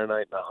 degrees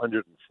Fahrenheit and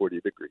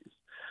 140 degrees.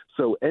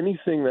 So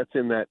anything that's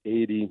in that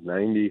 80,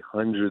 90,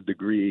 100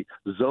 degree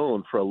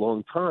zone for a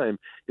long time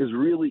is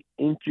really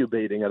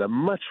incubating at a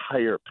much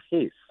higher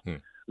pace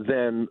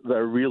than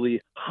the really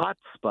hot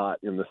spot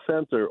in the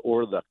center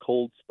or the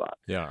cold spot.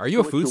 Yeah. Are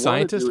you a food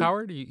scientist,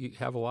 Howard? You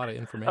have a lot of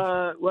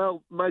information.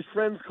 Well, my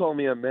friends call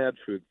me a mad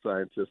food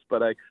scientist,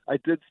 but I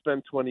did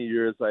spend 20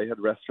 years. I had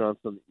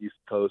restaurants on the East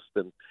Coast,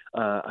 and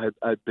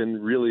I've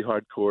been really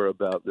hardcore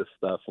about this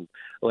stuff. And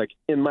like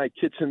in my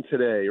kitchen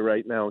today,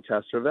 right now in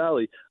Castro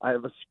Valley, I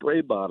have a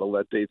spray bottle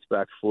that dates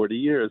back 40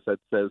 years that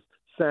says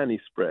Sani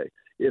Spray.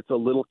 It's a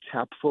little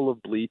cap full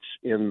of bleach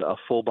in a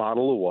full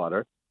bottle of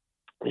water.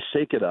 I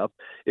shake it up.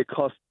 It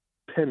costs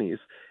pennies,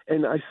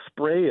 and I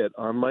spray it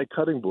on my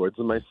cutting boards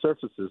and my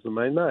surfaces and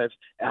my knives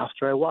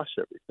after I wash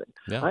everything.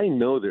 Yeah. I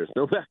know there's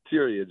no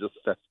bacteria just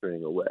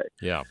festering away.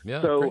 Yeah.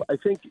 So great. I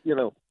think,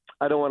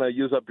 I don't want to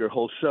use up your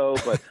whole show,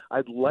 but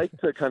I'd like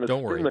to kind of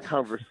spin the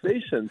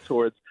conversation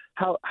towards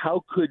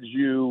how could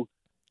you,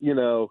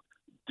 do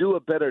a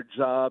better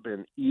job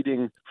in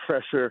eating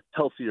fresher,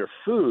 healthier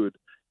food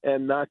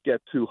and not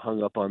get too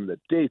hung up on the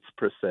dates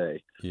per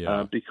se,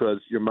 because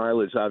your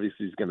mileage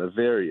obviously is going to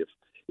vary.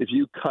 If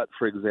you cut,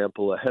 for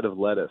example, a head of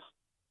lettuce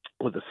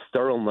with a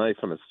sterile knife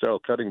on a sterile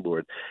cutting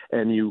board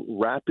and you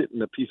wrap it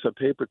in a piece of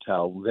paper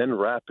towel, then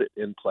wrap it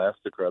in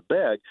plastic or a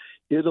bag,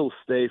 it'll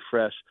stay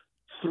fresh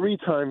 3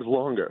 times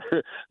longer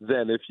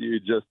than if you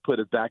just put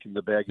it back in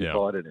the bag you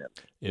bought it in.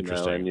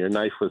 Interesting. And your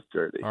knife was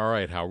dirty. All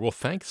right, Howard. Well,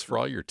 thanks for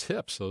all your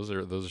tips. Those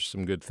are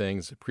some good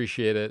things.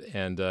 Appreciate it.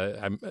 And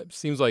it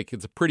seems like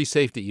it's pretty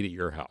safe to eat at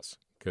your house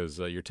because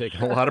you're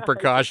taking a lot of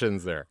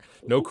precautions there.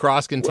 No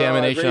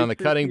cross-contamination on the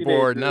cutting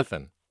board,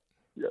 nothing.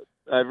 Yeah.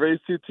 I've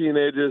raised 2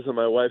 teenagers, and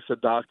my wife's a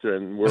doctor,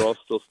 and we're all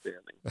still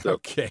standing. So,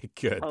 okay,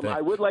 good.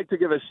 I would like to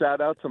give a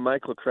shout-out to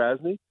Michael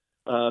Krasny,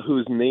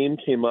 whose name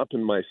came up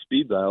in my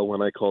speed dial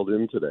when I called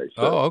in today.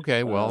 So,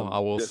 okay. Well,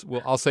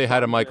 I'll say hi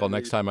to Michael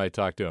next time I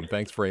talk to him.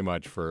 Thanks very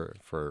much for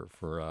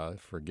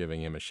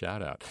giving him a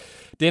shout out.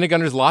 Dana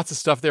Gunder's lots of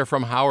stuff there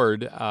from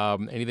Howard.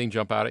 Anything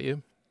jump out at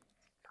you?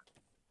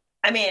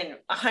 I mean,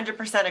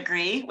 100%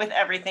 agree with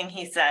everything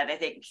he said. I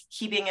think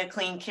keeping a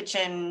clean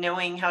kitchen,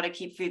 knowing how to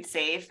keep food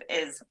safe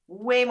is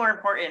way more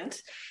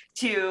important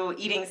to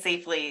eating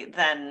safely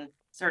than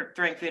sort of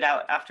throwing food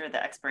out after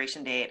the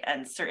expiration date.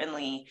 And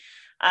certainly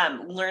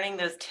learning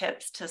those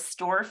tips to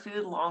store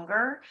food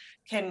longer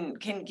can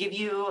give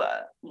you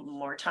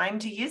more time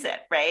to use it,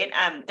 right?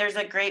 There's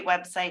a great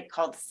website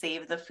called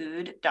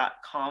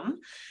savethefood.com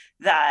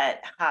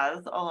that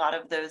has a lot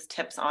of those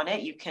tips on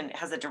it.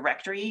 Has a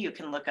directory. You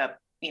can look up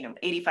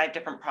 85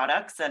 different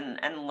products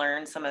and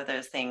learn some of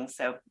those things.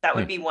 So that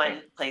would be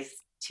one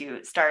place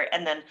to start.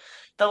 And then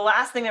the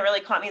last thing that really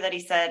caught me that he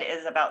said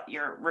is about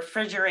your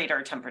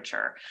refrigerator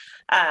temperature.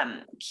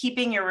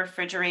 Keeping your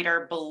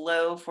refrigerator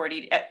below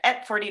 40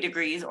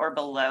 degrees or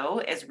below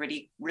is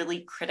really,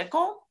 really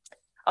critical.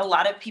 A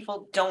lot of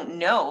people don't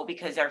know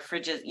because our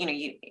fridges,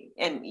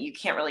 you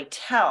can't really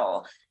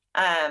tell.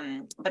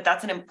 But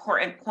that's an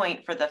important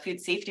point for the food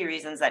safety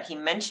reasons that he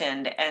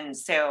mentioned. And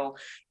so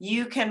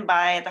you can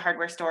buy at the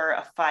hardware store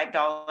a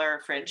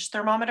 $5 fridge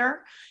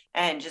thermometer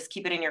and just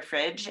keep it in your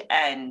fridge.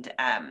 And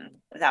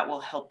that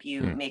will help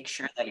you make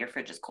sure that your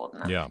fridge is cold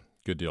enough. Yeah.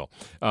 Good deal.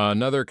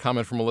 Another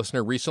comment from a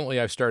listener. Recently,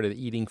 I've started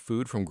eating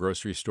food from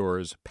grocery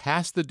stores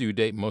past the due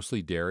date,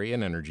 mostly dairy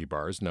and energy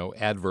bars. No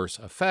adverse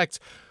effects.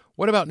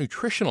 What about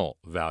nutritional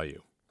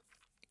value?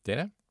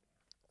 Dana?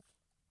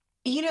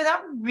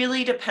 That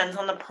really depends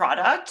on the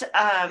product.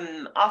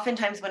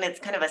 Oftentimes when it's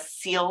kind of a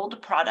sealed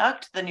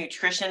product, the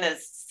nutrition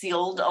is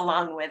sealed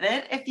along with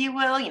it, if you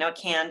will,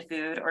 canned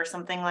food or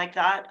something like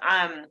that.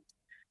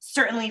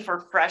 Certainly for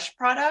fresh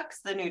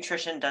products, the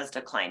nutrition does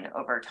decline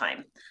over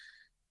time.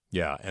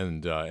 Yeah,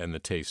 and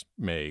the taste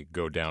may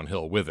go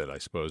downhill with it, I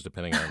suppose,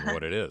 depending on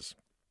what it is.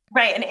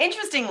 Right. And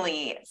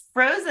interestingly,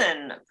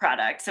 frozen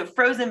products, so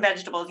frozen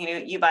vegetables,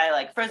 you buy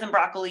like frozen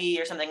broccoli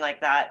or something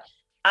like that,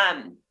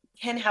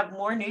 can have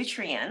more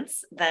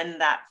nutrients than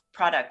that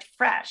product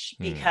fresh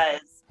because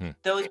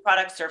those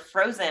products are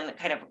frozen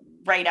kind of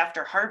right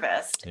after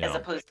harvest, as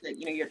opposed to,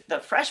 the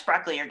fresh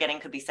broccoli you're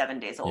getting could be 7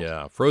 days old.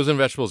 Yeah, frozen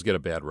vegetables get a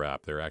bad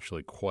rap. They're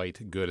actually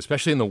quite good,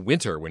 especially in the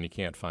winter when you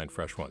can't find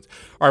fresh ones.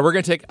 All right, we're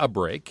going to take a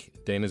break.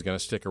 Dana's going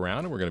to stick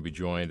around, and we're going to be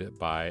joined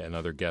by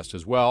another guest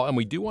as well. And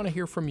we do want to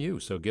hear from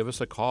you, so give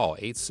us a call,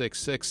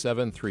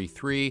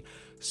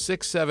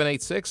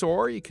 866-733-6786,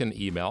 or you can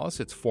email us.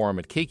 It's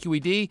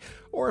forum@KQED,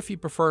 or if you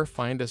prefer,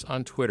 find us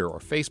on Twitter or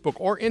Facebook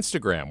or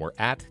Instagram. We're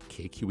at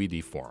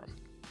KQED Forum.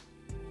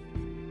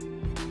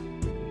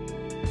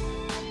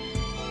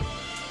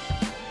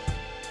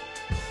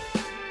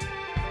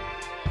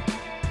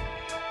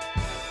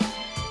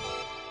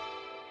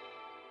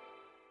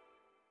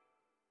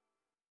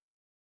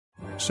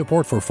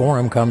 Support for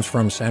Forum comes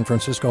from San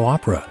Francisco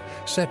Opera.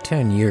 Set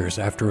 10 years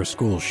after a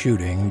school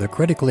shooting, the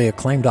critically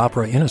acclaimed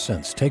opera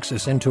Innocence takes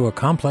us into a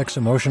complex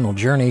emotional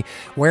journey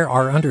where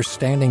our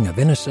understanding of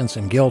innocence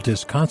and guilt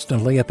is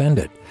constantly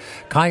upended.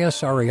 Kaya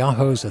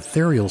Sariaho's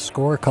ethereal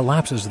score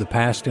collapses the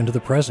past into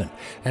the present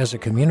as a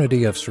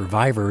community of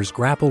survivors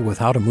grapple with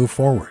how to move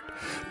forward.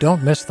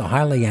 Don't miss the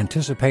highly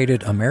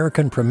anticipated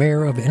American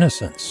premiere of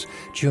Innocence,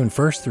 June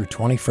 1st through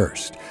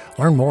 21st.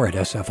 Learn more at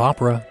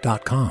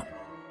sfopera.com.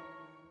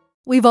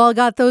 We've all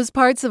got those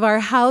parts of our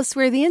house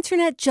where the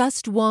internet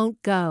just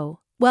won't go.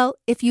 Well,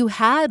 if you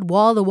had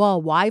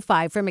wall-to-wall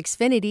Wi-Fi from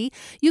Xfinity,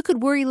 you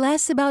could worry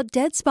less about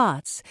dead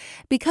spots.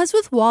 Because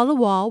with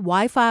wall-to-wall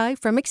Wi-Fi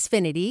from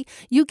Xfinity,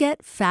 you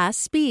get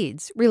fast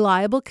speeds,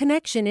 reliable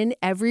connection in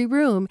every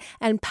room,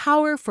 and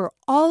power for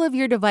all of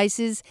your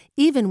devices,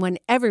 even when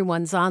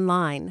everyone's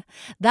online.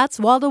 That's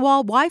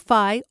wall-to-wall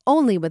Wi-Fi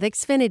only with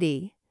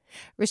Xfinity.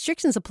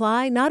 Restrictions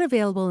apply, not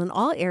available in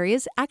all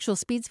areas. Actual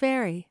speeds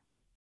vary.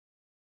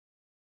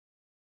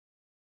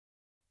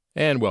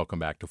 And welcome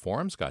back to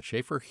Forum. Scott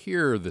Schaefer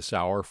here this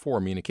hour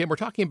for Mina Kim. We're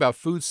talking about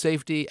food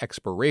safety,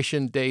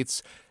 expiration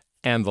dates,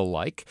 and the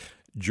like.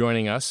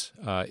 Joining us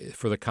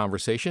for the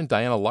conversation,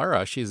 Diana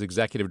Lara. She's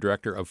Executive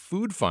Director of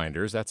Food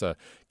Finders. That's a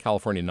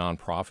California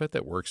nonprofit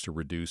that works to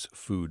reduce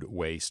food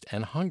waste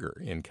and hunger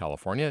in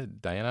California.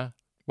 Diana,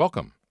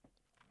 welcome.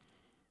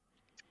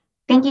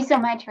 Thank you so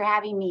much for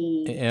having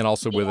me. And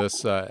also with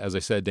us, as I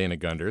said, Dana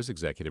Gunders,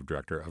 Executive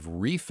Director of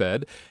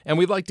ReFed. And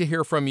we'd like to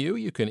hear from you.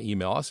 You can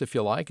email us if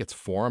you like. It's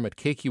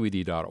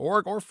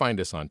forum@kqed.org, or find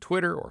us on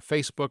Twitter or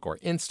Facebook or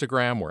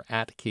Instagram. We're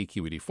at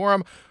KQED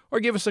Forum, or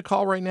give us a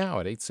call right now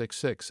at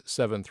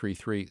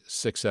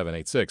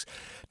 866-733-6786.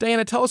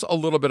 Diana, tell us a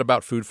little bit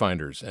about Food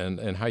Finders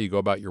and how you go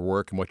about your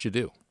work and what you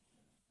do.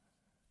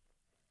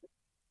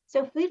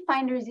 So Food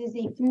Finders is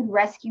a food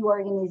rescue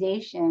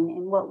organization,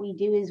 and what we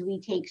do is we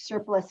take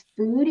surplus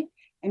food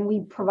and we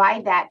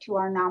provide that to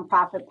our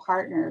nonprofit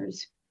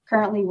partners.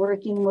 Currently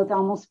working with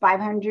almost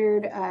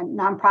 500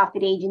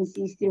 nonprofit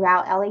agencies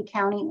throughout LA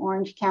County,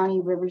 Orange County,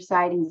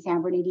 Riverside, and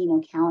San Bernardino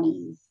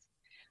counties,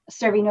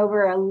 serving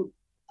over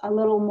a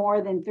little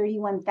more than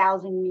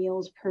 31,000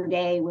 meals per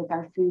day with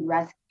our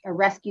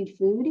rescued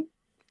food,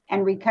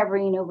 and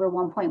recovering over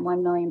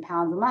 1.1 million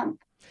pounds a month.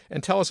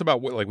 And tell us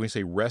about what, like when you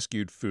say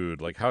rescued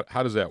food, like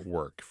how does that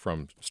work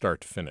from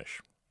start to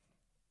finish?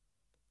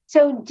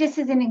 So just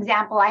as an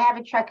example, I have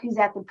a truck who's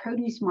at the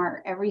produce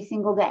mart every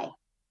single day.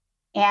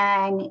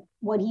 And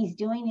what he's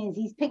doing is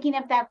he's picking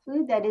up that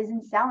food that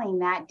isn't selling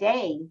that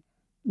day.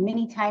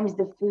 Many times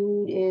the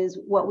food is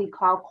what we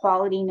call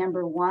quality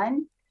number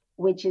one,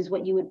 which is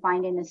what you would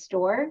find in a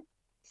store.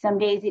 Some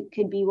days it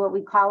could be what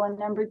we call a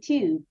number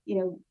two,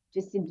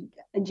 just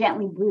a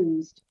gently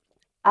bruised.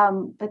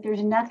 But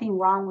there's nothing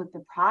wrong with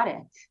the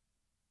product.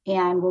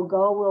 And we'll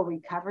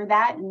recover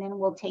that, and then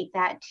we'll take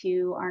that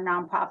to our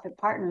nonprofit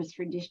partners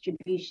for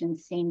distribution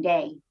same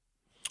day.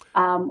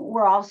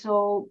 We're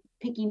also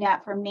picking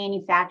up from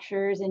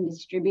manufacturers and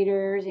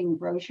distributors and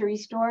grocery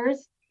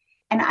stores.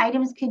 And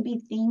items could be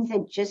things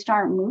that just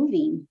aren't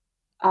moving.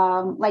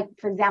 Like,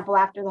 for example,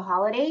 after the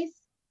holidays,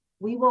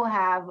 we will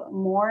have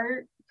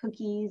more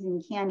cookies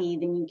and candy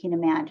than you can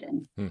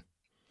imagine.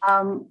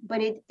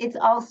 But it's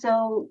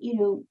also,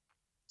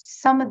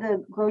 some of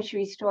the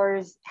grocery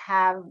stores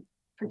have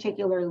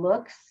particular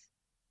looks.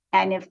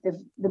 And if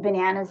the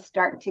bananas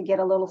start to get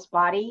a little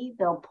spotty,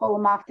 they'll pull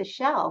them off the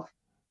shelf.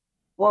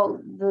 Well,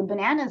 the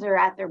bananas are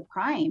at their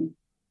prime.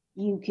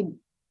 You could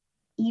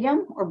eat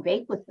them or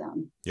bake with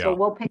them. Yeah. So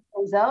we'll pick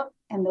those up,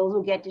 and those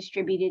will get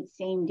distributed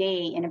same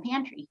day in a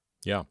pantry.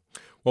 Yeah.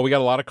 Well, we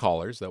got a lot of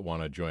callers that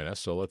want to join us.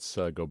 So let's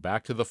go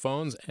back to the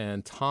phones.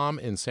 And Tom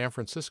in San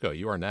Francisco,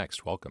 you are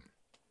next. Welcome.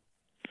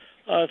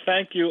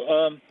 Thank you.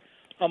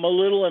 I'm a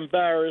little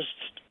embarrassed.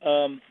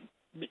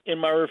 In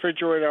my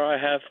refrigerator, I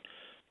have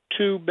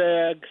 2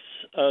 bags,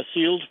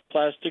 sealed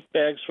plastic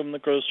bags from the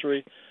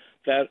grocery.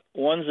 That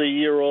one's a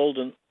year old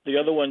and the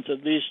other one's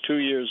at least 2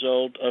 years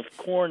old, of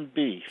corned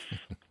beef.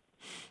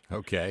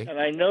 Okay. And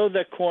I know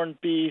that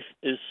corned beef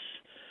is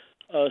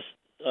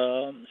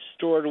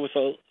stored with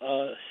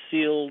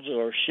sealed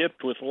or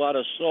shipped with a lot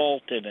of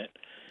salt in it.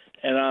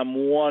 And I'm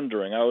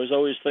wondering, I was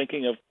always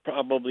thinking of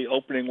probably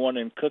opening one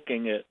and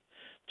cooking it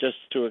just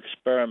to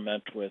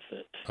experiment with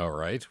it. All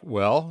right.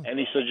 Well,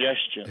 any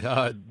suggestions?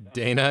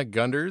 Dana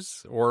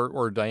Gunders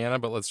or Diana,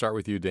 but let's start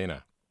with you,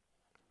 Dana.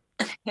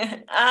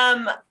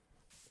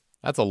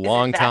 That's a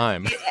long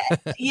time.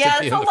 Yeah,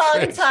 it's a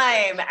long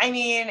time. I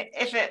mean,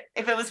 if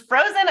it was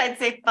frozen, I'd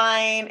say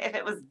fine. If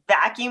it was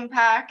vacuum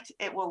packed,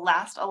 it will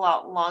last a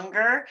lot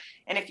longer.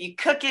 And if you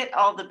cook it,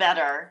 all the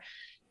better.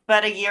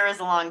 But a year is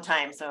a long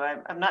time, so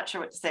I'm not sure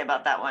what to say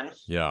about that one.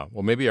 Yeah,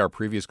 well, maybe our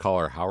previous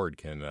caller, Howard,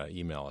 can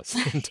email us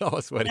and tell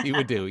us what he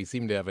would do. He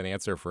seemed to have an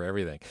answer for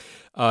everything.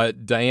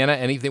 Diana,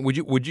 anything?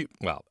 Would you?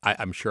 Well,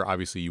 I'm sure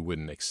obviously you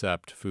wouldn't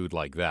accept food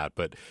like that,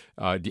 but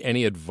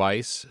any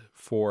advice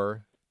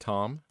for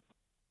Tom?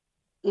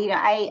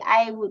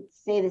 I would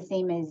say the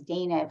same as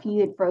Dana. If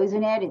you had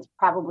frozen it, it's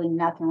probably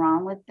nothing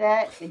wrong with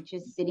it. It's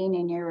just sitting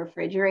in your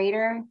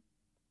refrigerator.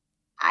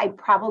 I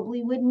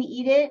probably wouldn't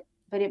eat it.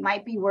 but it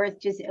might be worth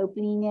just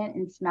opening it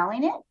and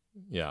smelling it.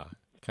 Yeah,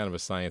 kind of a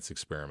science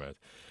experiment.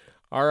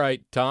 All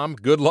right, Tom,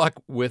 good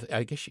luck with,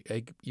 I guess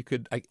you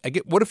could, I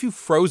get, what if you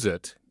froze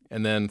it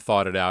and then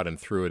thawed it out and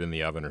threw it in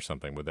the oven or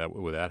something? Would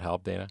that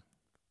help, Dana?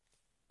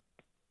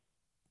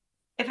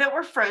 If it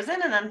were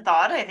frozen and then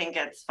thawed, I think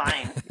it's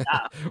fine.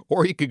 Yeah.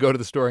 Or you could go to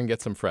the store and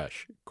get some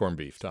fresh corned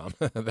beef, Tom.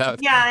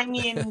 Yeah, I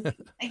mean,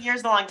 a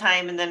year's a long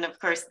time. And then, of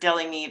course,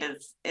 deli meat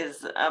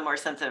is a more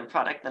sensitive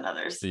product than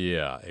others.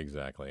 Yeah,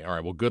 exactly. All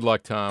right, well, good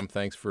luck, Tom.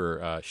 Thanks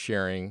for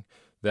sharing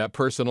that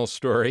personal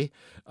story.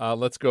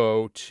 Let's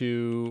go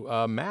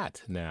to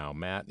Matt now.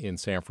 Matt in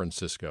San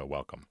Francisco.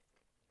 Welcome.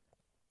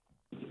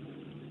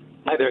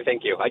 Hi there.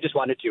 Thank you. I just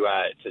wanted to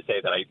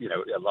say that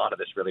a lot of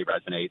this really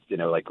resonates.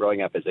 Like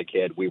growing up as a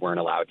kid, we weren't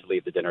allowed to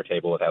leave the dinner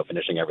table without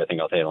finishing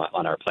everything else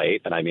on our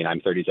plate. And I mean, I'm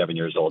 37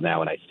 years old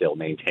now, and I still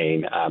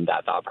maintain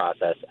that thought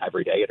process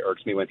every day. It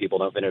irks me when people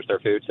don't finish their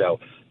food. So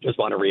just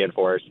want to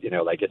reinforce,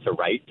 it's a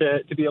right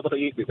to be able to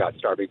eat. We've got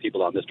starving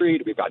people on the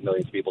street. We've got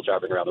millions of people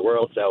traveling around the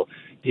world. So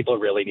people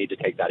really need to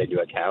take that into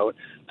account.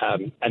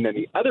 And then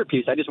the other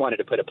piece, I just wanted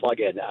to put a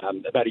plug in.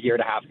 About a year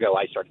and a half ago,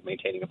 I started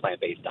maintaining a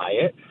plant-based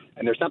diet.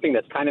 And there's something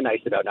that's kind of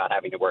nice about not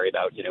having to worry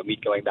about,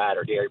 meat going bad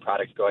or dairy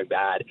products going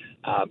bad.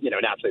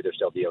 Naturally, there's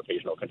still the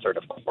occasional concern,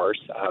 of course,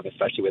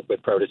 especially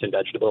with produce and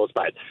vegetables.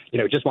 But,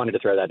 just wanted to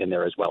throw that in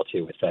there as well,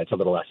 too. It's a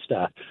little less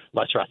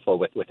stressful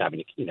with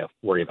having to,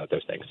 worry about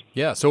those things.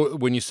 Yeah. So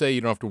when you say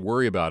you don't have to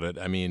worry about it,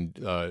 I mean,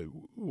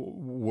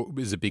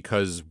 is it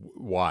because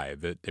why?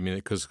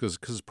 Because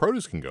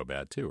produce can go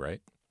bad, too,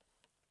 right?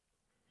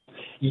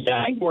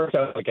 Yeah, I think more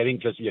so, I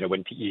think just,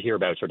 when you hear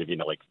about sort of,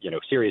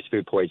 serious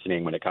food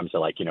poisoning when it comes to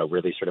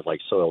really sort of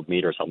soiled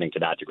meat or something to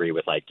that degree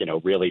with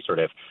really sort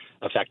of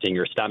affecting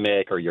your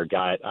stomach or your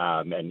gut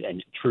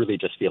and truly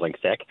just feeling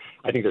sick.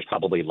 I think there's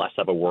probably less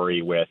of a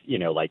worry with,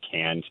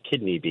 canned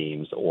kidney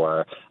beans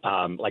or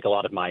a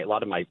lot of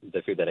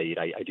the food that I eat,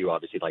 I do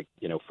obviously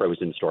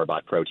frozen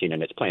store-bought protein,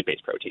 and it's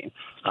plant-based protein.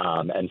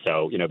 And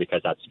so,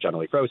 because that's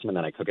generally frozen and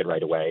then I cook it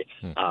right away,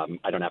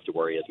 I don't have to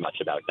worry as much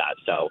about that.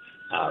 So,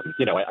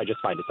 I just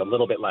find it's a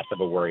little bit less of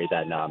a worry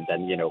than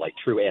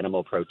true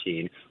animal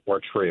protein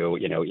or true,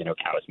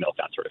 cow's milk,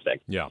 that sort of thing.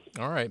 Yeah.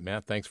 All right,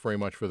 Matt, thanks very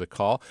much for the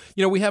call.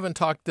 We haven't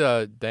talked,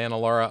 Diana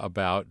Lara,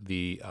 about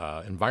the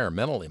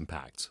environmental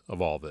impacts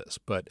of all this,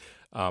 but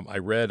I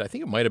read, I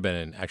think it might have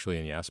been actually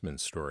in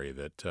Yasmin's story,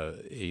 that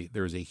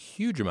there's a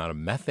huge amount of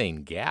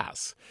methane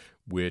gas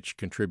which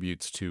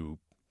contributes to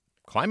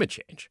climate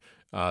change.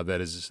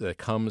 That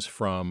comes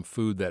from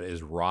food that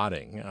is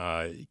rotting.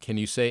 Can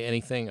you say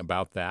anything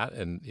about that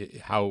and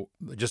how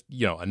just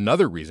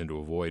another reason to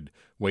avoid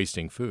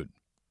wasting food?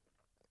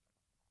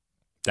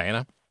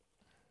 Diana?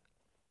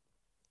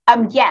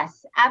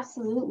 Yes,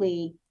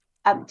 absolutely.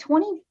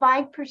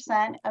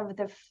 25% of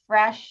the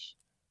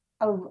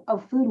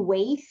of food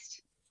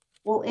waste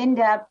will end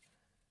up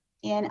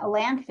in a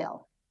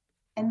landfill,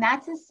 and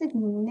that's a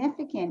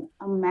significant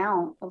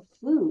amount of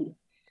food.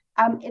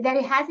 That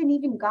it hasn't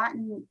even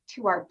gotten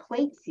to our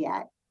plates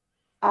yet.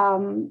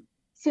 So,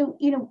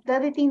 the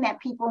other thing that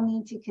people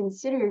need to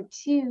consider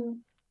too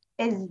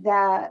is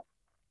the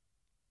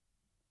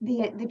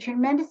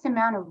tremendous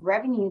amount of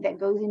revenue that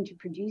goes into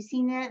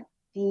producing it,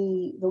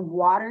 the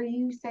water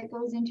use that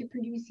goes into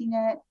producing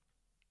it,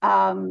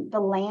 the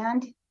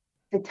land,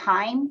 the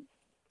time,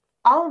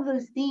 all of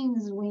those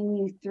things. When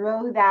you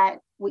throw that,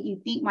 what you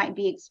think might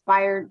be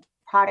expired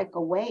product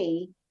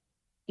away,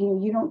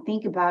 you don't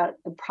think about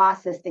the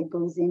process that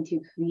goes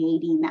into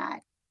creating that.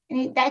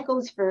 And that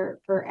goes for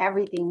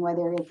everything,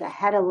 whether it's a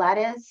head of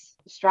lettuce,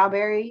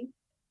 strawberry,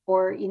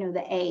 or,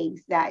 the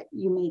eggs that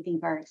you may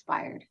think are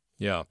expired.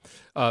 Yeah.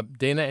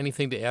 Dana,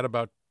 anything to add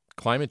about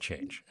climate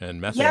change and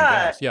methane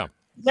gas? Yeah,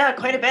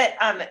 quite a bit.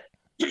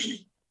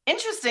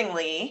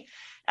 Interestingly,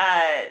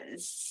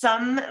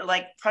 some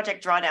like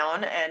Project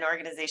Drawdown, an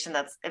organization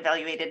that's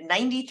evaluated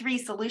 93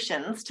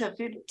 solutions to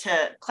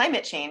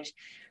climate change,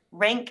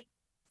 rank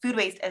food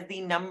waste as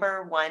the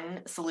number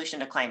one solution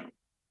to climate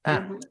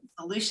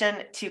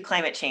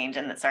change.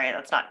 And sorry,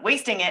 that's not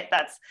wasting it.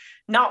 That's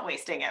not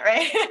wasting it,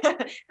 right?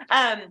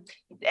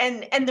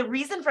 And the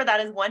reason for that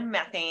is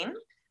methane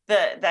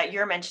that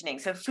you're mentioning.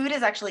 So food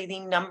is actually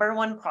the number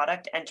one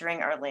product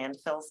entering our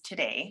landfills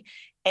today,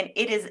 and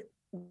it is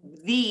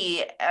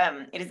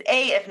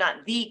if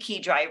not the key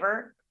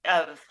driver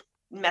of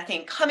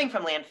methane coming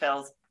from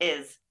landfills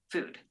is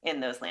food in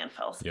those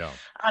landfills. Yeah.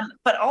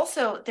 But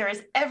also there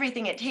is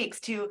everything it takes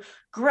to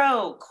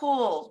grow,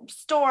 cool,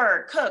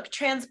 store, cook,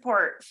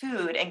 transport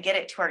food and get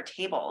it to our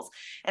tables.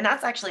 And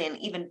that's actually an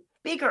even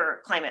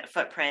bigger climate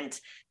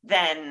footprint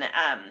than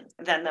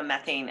the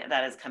methane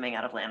that is coming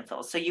out of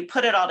landfills. So you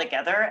put it all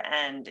together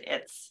and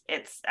it's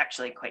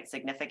actually quite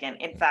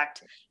significant. In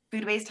fact,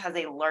 food waste has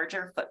a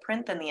larger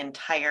footprint than the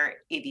entire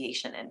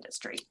aviation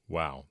industry.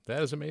 Wow,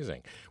 that is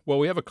amazing. Well,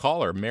 we have a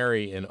caller,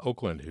 Mary in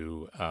Oakland,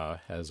 who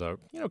has a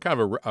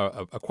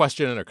a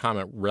question and a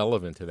comment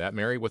relevant to that.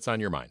 Mary, what's on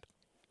your mind?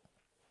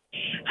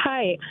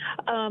 Hi.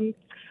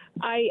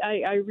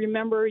 I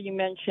remember you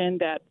mentioned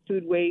that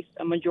food waste,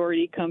 a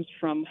majority comes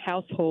from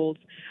households.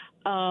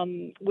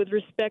 With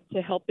respect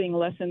to helping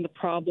lessen the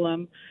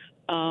problem,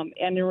 and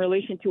in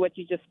relation to what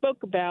you just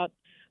spoke about,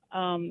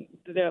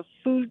 the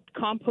food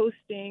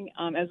composting,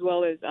 as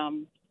well as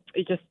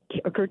it just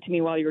occurred to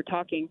me while you were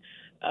talking,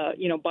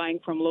 buying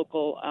from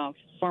local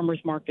farmers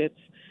markets,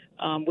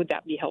 would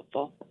that be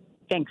helpful?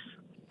 Thanks.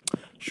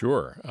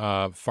 Sure.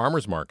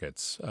 Farmers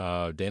markets.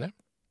 Dana?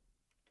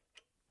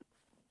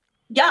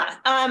 Yeah.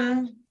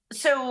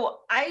 So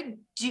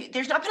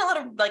there's not been a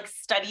lot of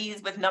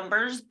studies with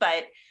numbers,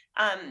 but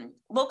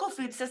local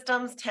food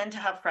systems tend to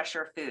have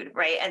fresher food,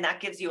 right? And that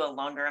gives you a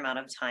longer amount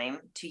of time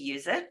to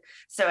use it.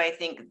 So I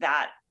think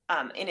that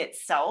in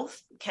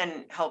itself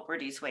can help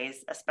reduce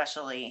waste,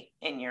 especially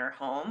in your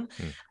home.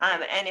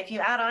 And if you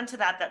add on to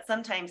that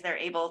sometimes they're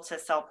able to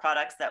sell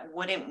products that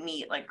wouldn't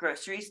meet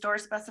grocery store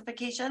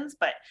specifications,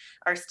 but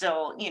are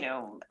still,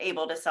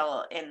 able to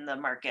sell in the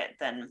market,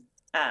 then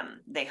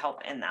they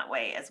help in that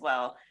way as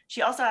well.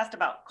 She also asked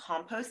about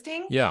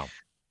composting. Yeah.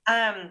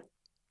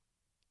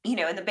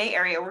 In the Bay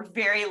Area, we're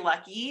very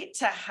lucky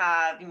to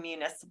have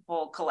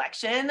municipal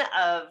collection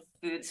of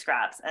food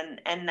scraps.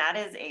 And that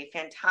is a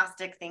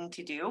fantastic thing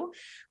to do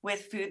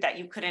with food that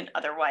you couldn't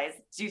otherwise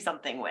do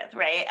something with,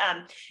 right?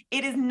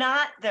 It is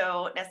not,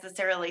 though,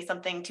 necessarily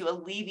something to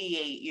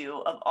alleviate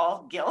you of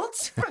all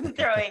guilt from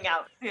throwing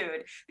out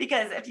food.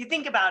 Because if you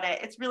think about it,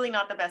 it's really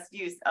not the best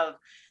use of,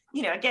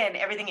 again,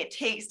 everything it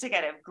takes to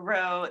kind of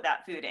grow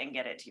that food and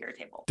get it to your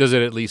table. Does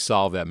it at least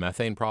solve that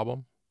methane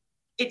problem?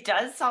 It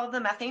does solve the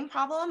methane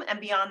problem. And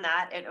beyond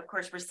that, it, of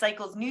course,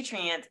 recycles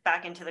nutrients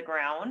back into the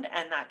ground.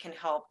 And that can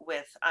help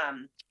with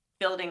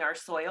building our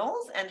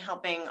soils and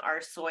helping our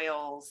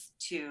soils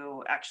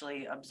to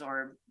actually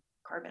absorb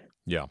carbon.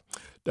 Yeah.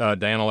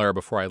 Diana Lara,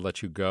 before I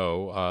let you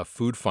go,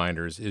 Food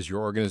Finders is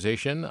your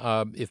organization.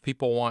 If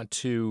people want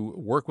to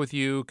work with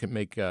you, can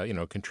make,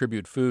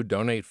 contribute food,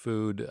 donate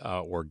food,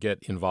 or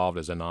get involved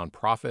as a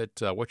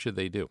nonprofit, what should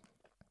they do?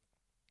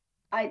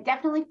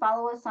 Definitely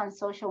follow us on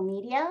social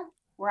media.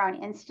 We're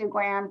on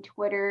Instagram,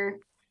 Twitter.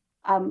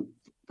 Go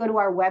to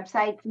our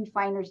website,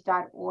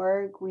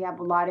 foodfinders.org. We have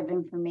a lot of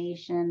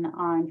information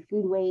on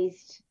food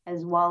waste,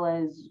 as well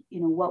as,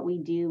 what we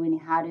do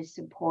and how to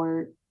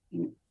support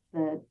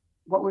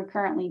what we're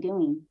currently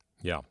doing.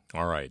 Yeah.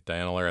 All right.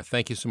 Diana Lara,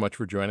 thank you so much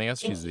for joining us.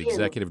 She's the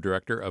executive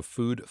director of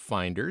Food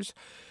Finders.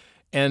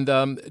 And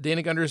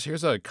Dana Gunders,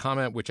 here's a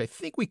comment which I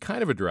think we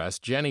kind of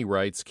addressed. Jenny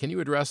writes, can you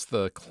address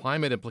the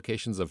climate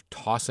implications of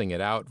tossing it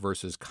out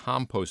versus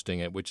composting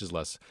it, which is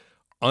less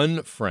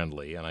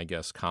unfriendly, and I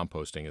guess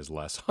composting is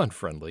less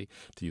unfriendly,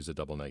 to use a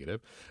double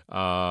negative.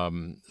 But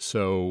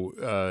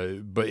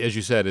as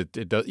you said,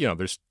 it does.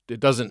 It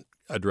doesn't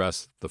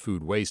address the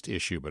food waste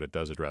issue, but it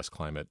does address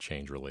climate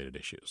change related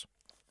issues.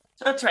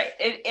 That's right.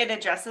 It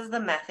addresses the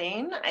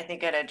methane. I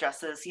think it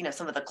addresses,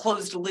 some of the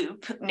closed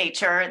loop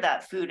nature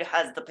that food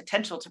has the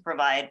potential to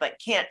provide, but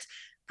can't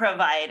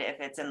provide if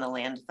it's in the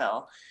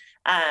landfill.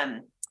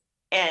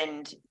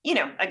 And,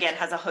 again,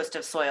 has a host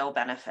of soil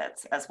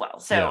benefits as well.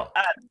 So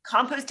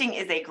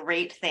composting is a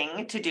great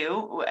thing to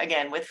do,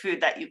 again, with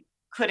food that you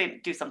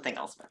couldn't do something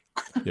else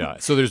with. Yeah.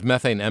 So there's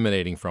methane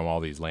emanating from all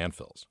these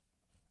landfills.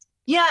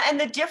 Yeah. And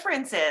the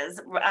difference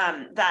is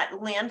that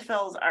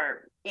landfills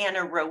are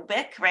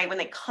anaerobic, right? When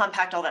they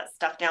compact all that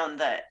stuff down,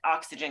 the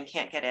oxygen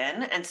can't get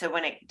in. And so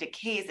when it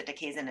decays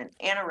in an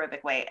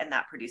anaerobic way, and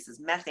that produces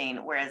methane.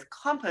 Whereas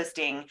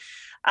composting,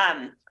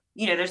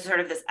 there's sort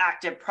of this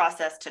active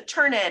process to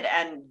turn it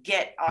and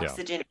get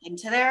oxygen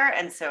into there.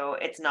 And so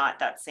it's not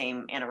that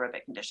same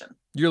anaerobic condition.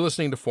 You're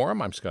listening to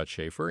Forum. I'm Scott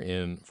Schaefer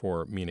in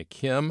for Mina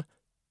Kim.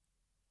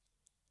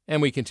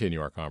 And we continue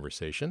our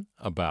conversation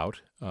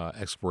about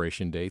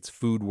expiration dates,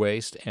 food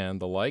waste, and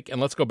the like. And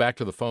let's go back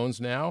to the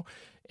phones now.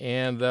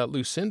 And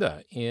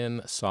Lucinda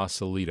in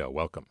Sausalito,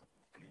 welcome.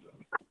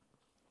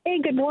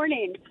 Hey, good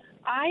morning.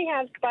 I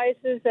have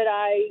spices that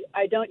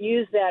I don't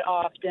use that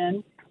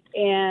often.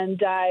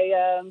 And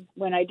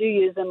when I do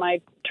use them,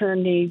 I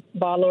turn the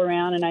bottle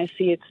around and I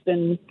see it's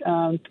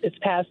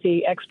past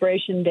the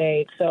expiration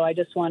date. So I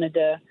just wanted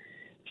to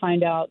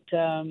find out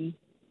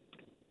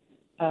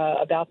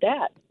about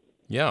that.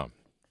 Yeah.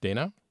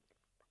 Dana?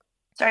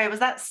 Sorry, was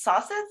that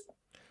sauces?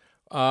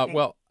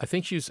 Well, I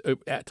think she's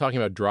talking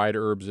about dried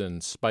herbs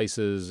and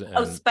spices.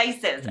 And,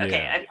 spices. Okay,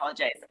 yeah. I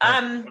apologize.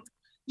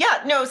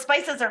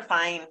 Spices are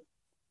fine.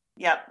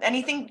 Yeah,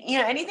 anything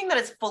that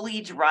is fully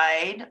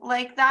dried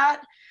like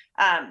that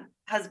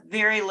has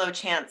very low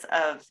chance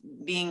of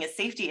being a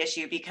safety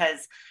issue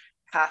because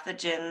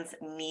pathogens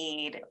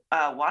need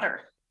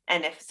water.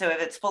 And if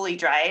it's fully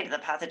dried, the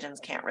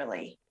pathogens can't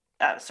really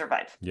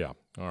survive. Yeah.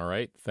 All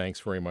right. Thanks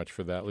very much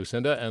for that,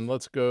 Lucinda. And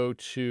let's go up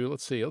to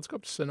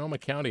Sonoma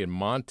County in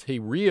Monte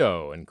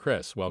Rio. And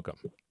Chris, welcome.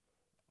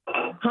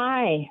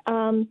 Hi.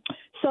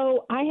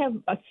 So I have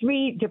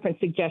 3 different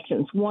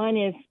suggestions. One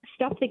is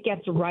stuff that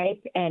gets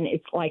ripe and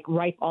it's like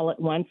ripe all at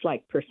once,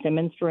 like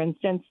persimmons, for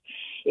instance.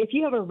 if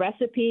you have a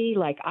recipe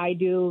like I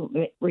do,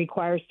 it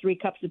requires 3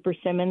 cups of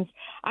persimmons,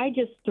 I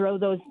just throw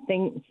those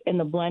things in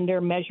the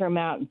blender, measure them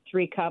out in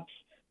 3 cups,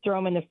 throw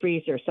them in the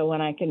freezer. So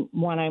when I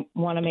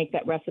want to make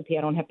that recipe,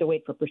 I don't have to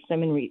wait for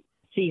persimmon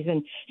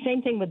season.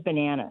 Same thing with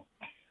bananas.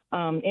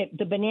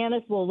 The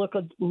bananas will look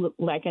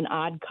like an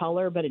odd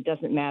color, but it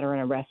doesn't matter in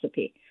a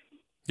recipe.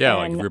 Yeah,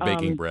 like if you're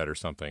baking bread or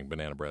something,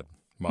 banana bread,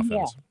 muffins.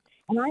 Yeah.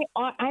 And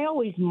I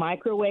always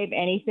microwave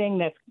anything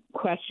that's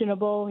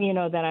questionable,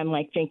 that I'm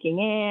like thinking,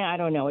 I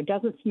don't know. It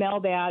doesn't smell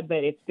bad,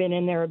 but it's been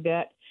in there a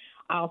bit.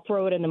 I'll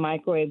throw it in the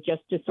microwave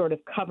just to sort of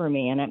cover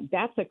me. And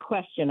that's a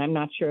question. I'm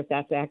not sure if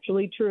that's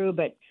actually true,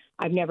 but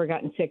I've never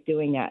gotten sick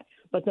doing that.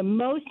 But the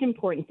most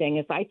important thing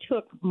is I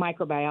took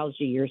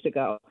microbiology years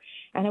ago,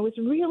 and I was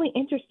really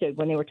interested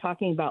when they were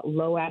talking about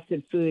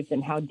low-acid foods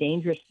and how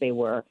dangerous they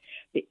were,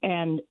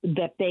 and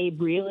that they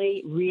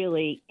really,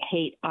 really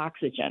hate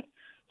oxygen.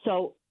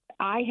 So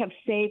I have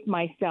saved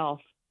myself,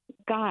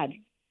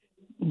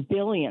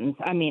 billions.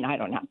 I mean, I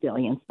don't know,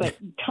 billions, but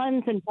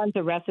tons and tons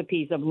of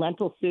recipes of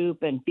lentil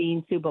soup and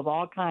bean soup of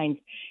all kinds,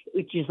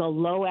 which is a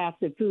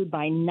low-acid food,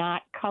 by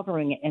not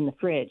covering it in the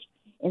fridge.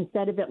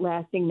 Instead of it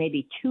lasting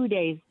maybe 2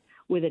 days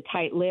with a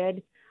tight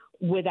lid,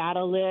 without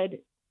a lid,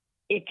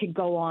 it could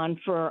go on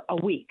for a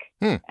week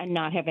and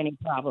not have any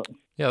problems.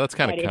 Yeah, that's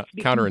kind of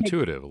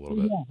counterintuitive a little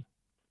bit.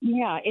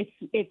 Yeah,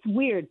 it's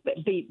weird,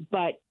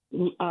 but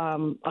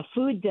a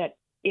food that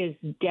is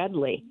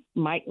deadly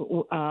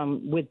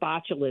with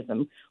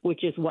botulism,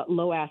 which is what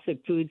low-acid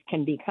foods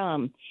can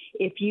become.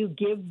 If you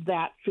give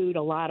that food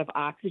a lot of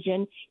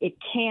oxygen, it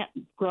can't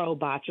grow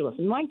botulism.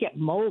 It might get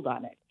mold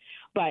on it,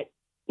 but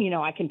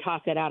I can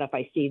toss it out if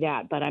I see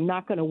that, but I'm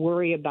not going to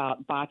worry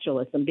about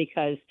botulism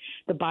because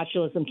the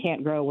botulism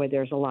can't grow where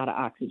there's a lot of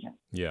oxygen.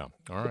 Yeah.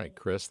 All right,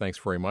 Chris, thanks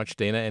very much.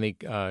 Dana, any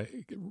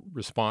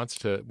response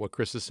to what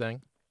Chris is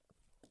saying?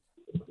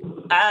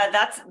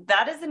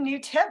 That is a new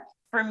tip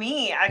for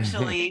me,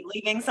 actually,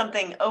 leaving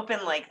something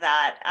open like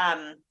that.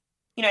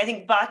 I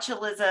think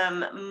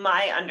botulism,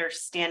 my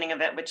understanding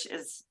of it, which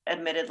is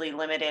admittedly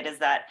limited, is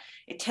that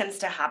it tends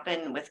to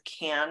happen with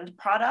canned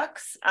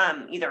products,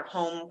 either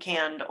home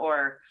canned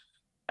or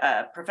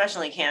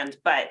professionally canned.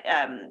 But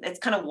it's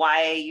kind of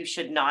why you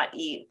should not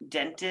eat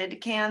dented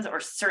cans, or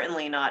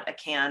certainly not a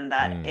can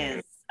that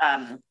is,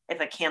 if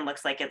a can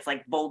looks like it's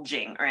like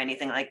bulging or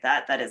anything like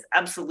that, that is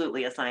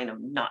absolutely a sign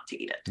of not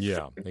to eat it.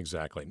 Yeah,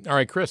 exactly. All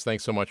right, Chris,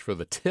 thanks so much for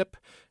the tip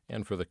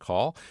and for the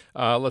call.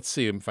 Let's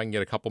see if I can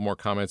get a couple more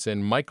comments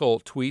in. Michael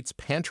tweets,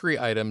 pantry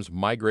items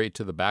migrate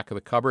to the back of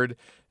the cupboard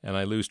and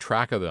I lose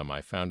track of them.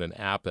 I found an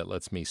app that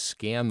lets me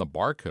scan the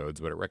barcodes,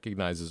 but it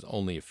recognizes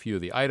only a few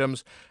of the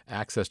items.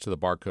 Access to the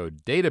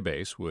barcode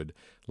database would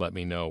let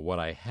me know what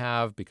I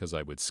have because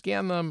I would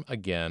scan them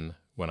again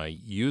when I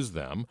use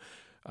them.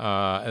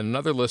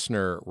 Another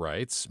listener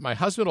writes, my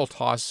husband will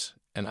toss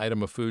an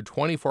item of food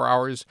 24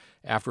 hours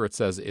after it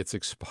says it's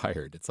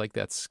expired. It's like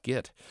that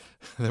skit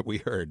that we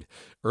heard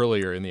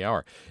earlier in the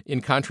hour. In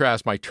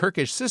contrast, my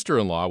Turkish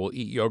sister-in-law will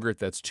eat yogurt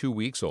that's 2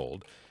 weeks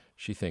old.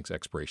 She thinks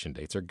expiration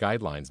dates are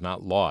guidelines,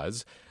 not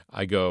laws.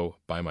 I go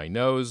by my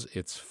nose.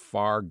 It's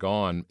far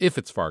gone. If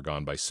it's far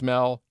gone by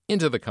smell,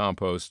 into the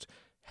compost.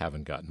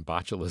 Haven't gotten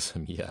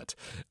botulism yet.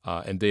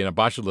 And Dana,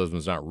 botulism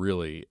is not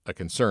really a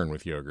concern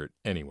with yogurt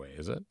anyway,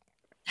 is it?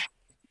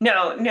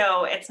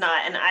 No, it's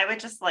not. And I would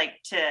just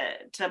like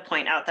to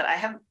point out that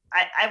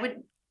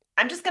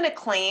I'm just going to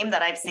claim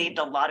that I've saved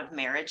a lot of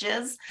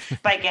marriages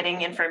by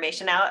getting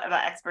information out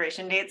about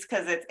expiration dates,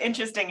 because it's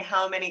interesting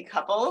how many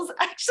couples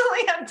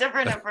actually have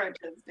different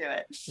approaches to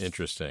it.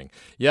 Interesting.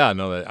 Yeah,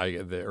 no,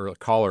 the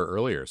caller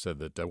earlier said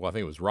that, I think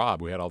it was Rob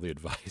who had all the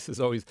advice, is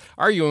always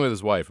arguing with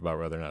his wife about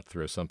whether or not to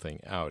throw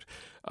something out.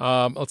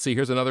 Let's see.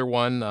 Here's another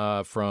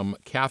one from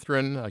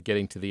Catherine,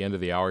 getting to the end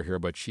of the hour here.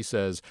 But she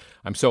says,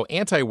 I'm so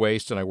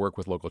anti-waste and I work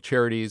with local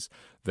charities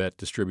that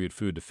distribute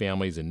food to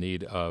families in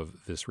need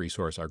of this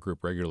resource. Our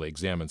group regularly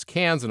examines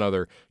cans and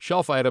other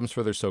shelf items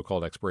for their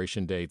so-called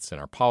expiration dates. And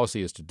our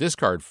policy is to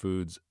discard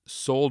foods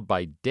sold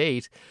by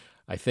date.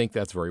 I think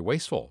that's very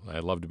wasteful.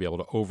 I'd love to be able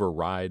to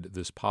override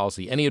this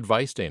policy. Any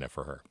advice, Dana,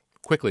 for her?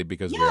 Quickly,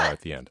 because we are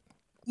at the end.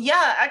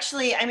 Yeah,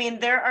 actually, I mean,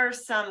 there are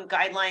some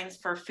guidelines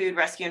for food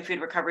rescue and food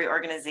recovery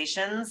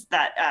organizations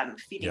that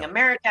Feeding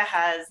America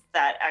has,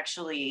 that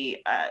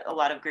actually a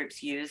lot of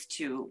groups use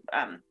to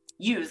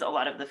use a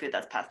lot of the food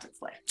that's past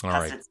its life. All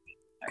right.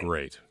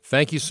 Great.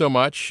 Thank you so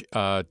much,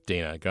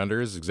 Dana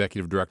Gunders,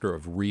 Executive Director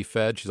of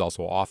ReFed. She's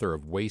also author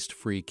of Waste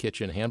Free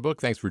Kitchen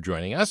Handbook. Thanks for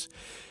joining us.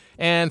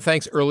 And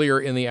thanks earlier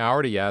in the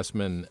hour to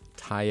Yasmin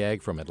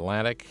Tayeg from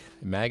Atlantic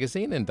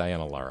Magazine and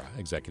Diana Lara,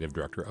 Executive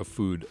Director of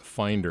Food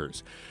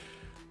Finders.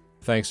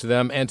 Thanks to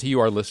them and to you,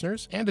 our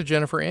listeners, and to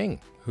Jennifer Ng,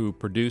 who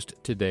produced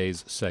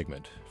today's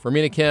segment. For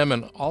Mina Kim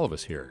and all of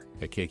us here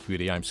at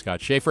KQED, I'm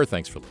Scott Schaefer.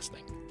 Thanks for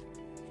listening.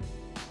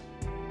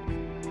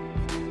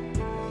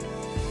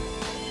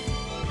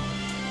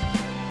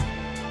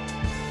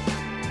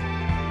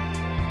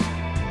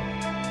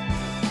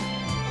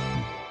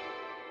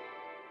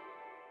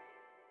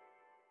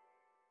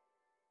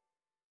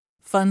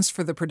 Funds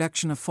for the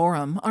production of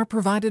Forum are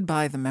provided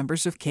by the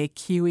members of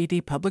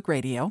KQED Public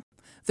Radio,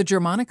 the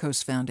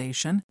Germanicos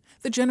Foundation,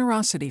 the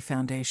Generosity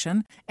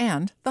Foundation,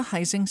 and the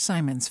Heising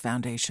Simons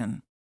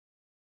Foundation.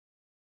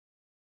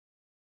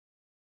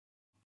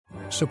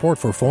 Support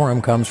for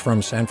Forum comes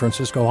from San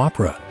Francisco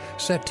Opera.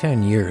 Set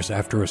 10 years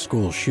after a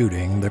school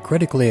shooting, the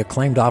critically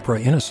acclaimed opera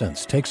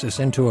Innocence takes us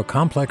into a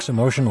complex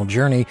emotional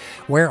journey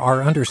where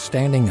our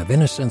understanding of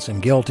innocence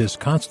and guilt is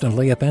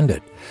constantly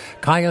upended.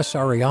 Kaya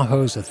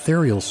Sariaho's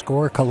ethereal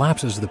score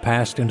collapses the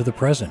past into the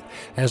present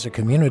as a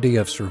community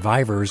of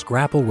survivors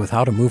grapple with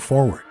how to move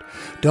forward.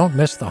 Don't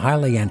miss the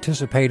highly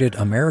anticipated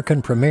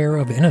American premiere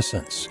of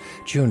Innocence,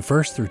 June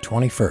 1st through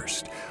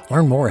 21st.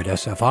 Learn more at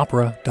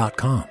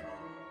sfopera.com.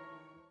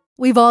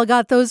 We've all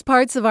got those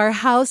parts of our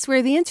house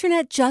where the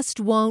internet just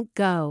won't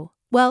go.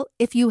 Well,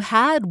 if you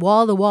had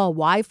wall-to-wall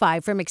Wi-Fi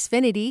from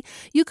Xfinity,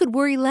 you could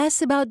worry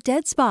less about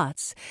dead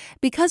spots.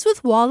 Because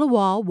with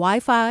wall-to-wall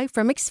Wi-Fi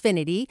from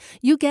Xfinity,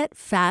 you get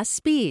fast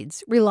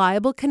speeds,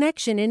 reliable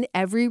connection in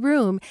every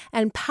room,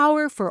 and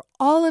power for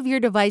all of your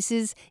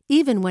devices,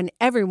 even when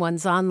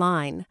everyone's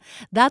online.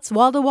 That's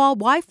wall-to-wall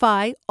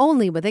Wi-Fi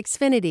only with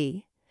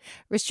Xfinity.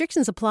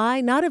 Restrictions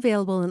apply, not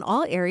available in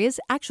all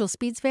areas. Actual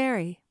speeds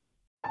vary.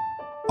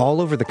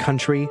 All over the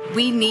country,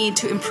 we need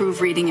to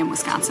improve reading in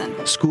Wisconsin.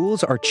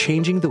 Schools are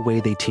changing the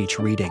way they teach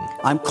reading.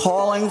 I'm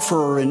calling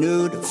for a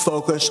renewed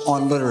focus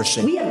on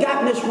literacy. We have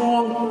gotten this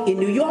wrong in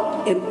New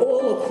York and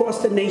all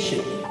across the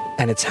nation.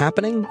 And it's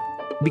happening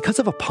because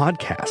of a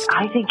podcast.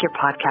 I think your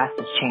podcast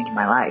has changed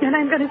my life. And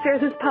I'm going to share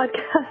this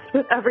podcast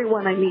with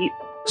everyone I meet.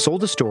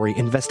 Sold a Story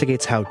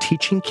investigates how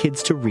teaching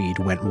kids to read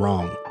went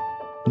wrong.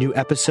 New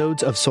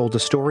episodes of Sold a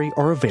Story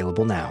are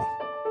available now.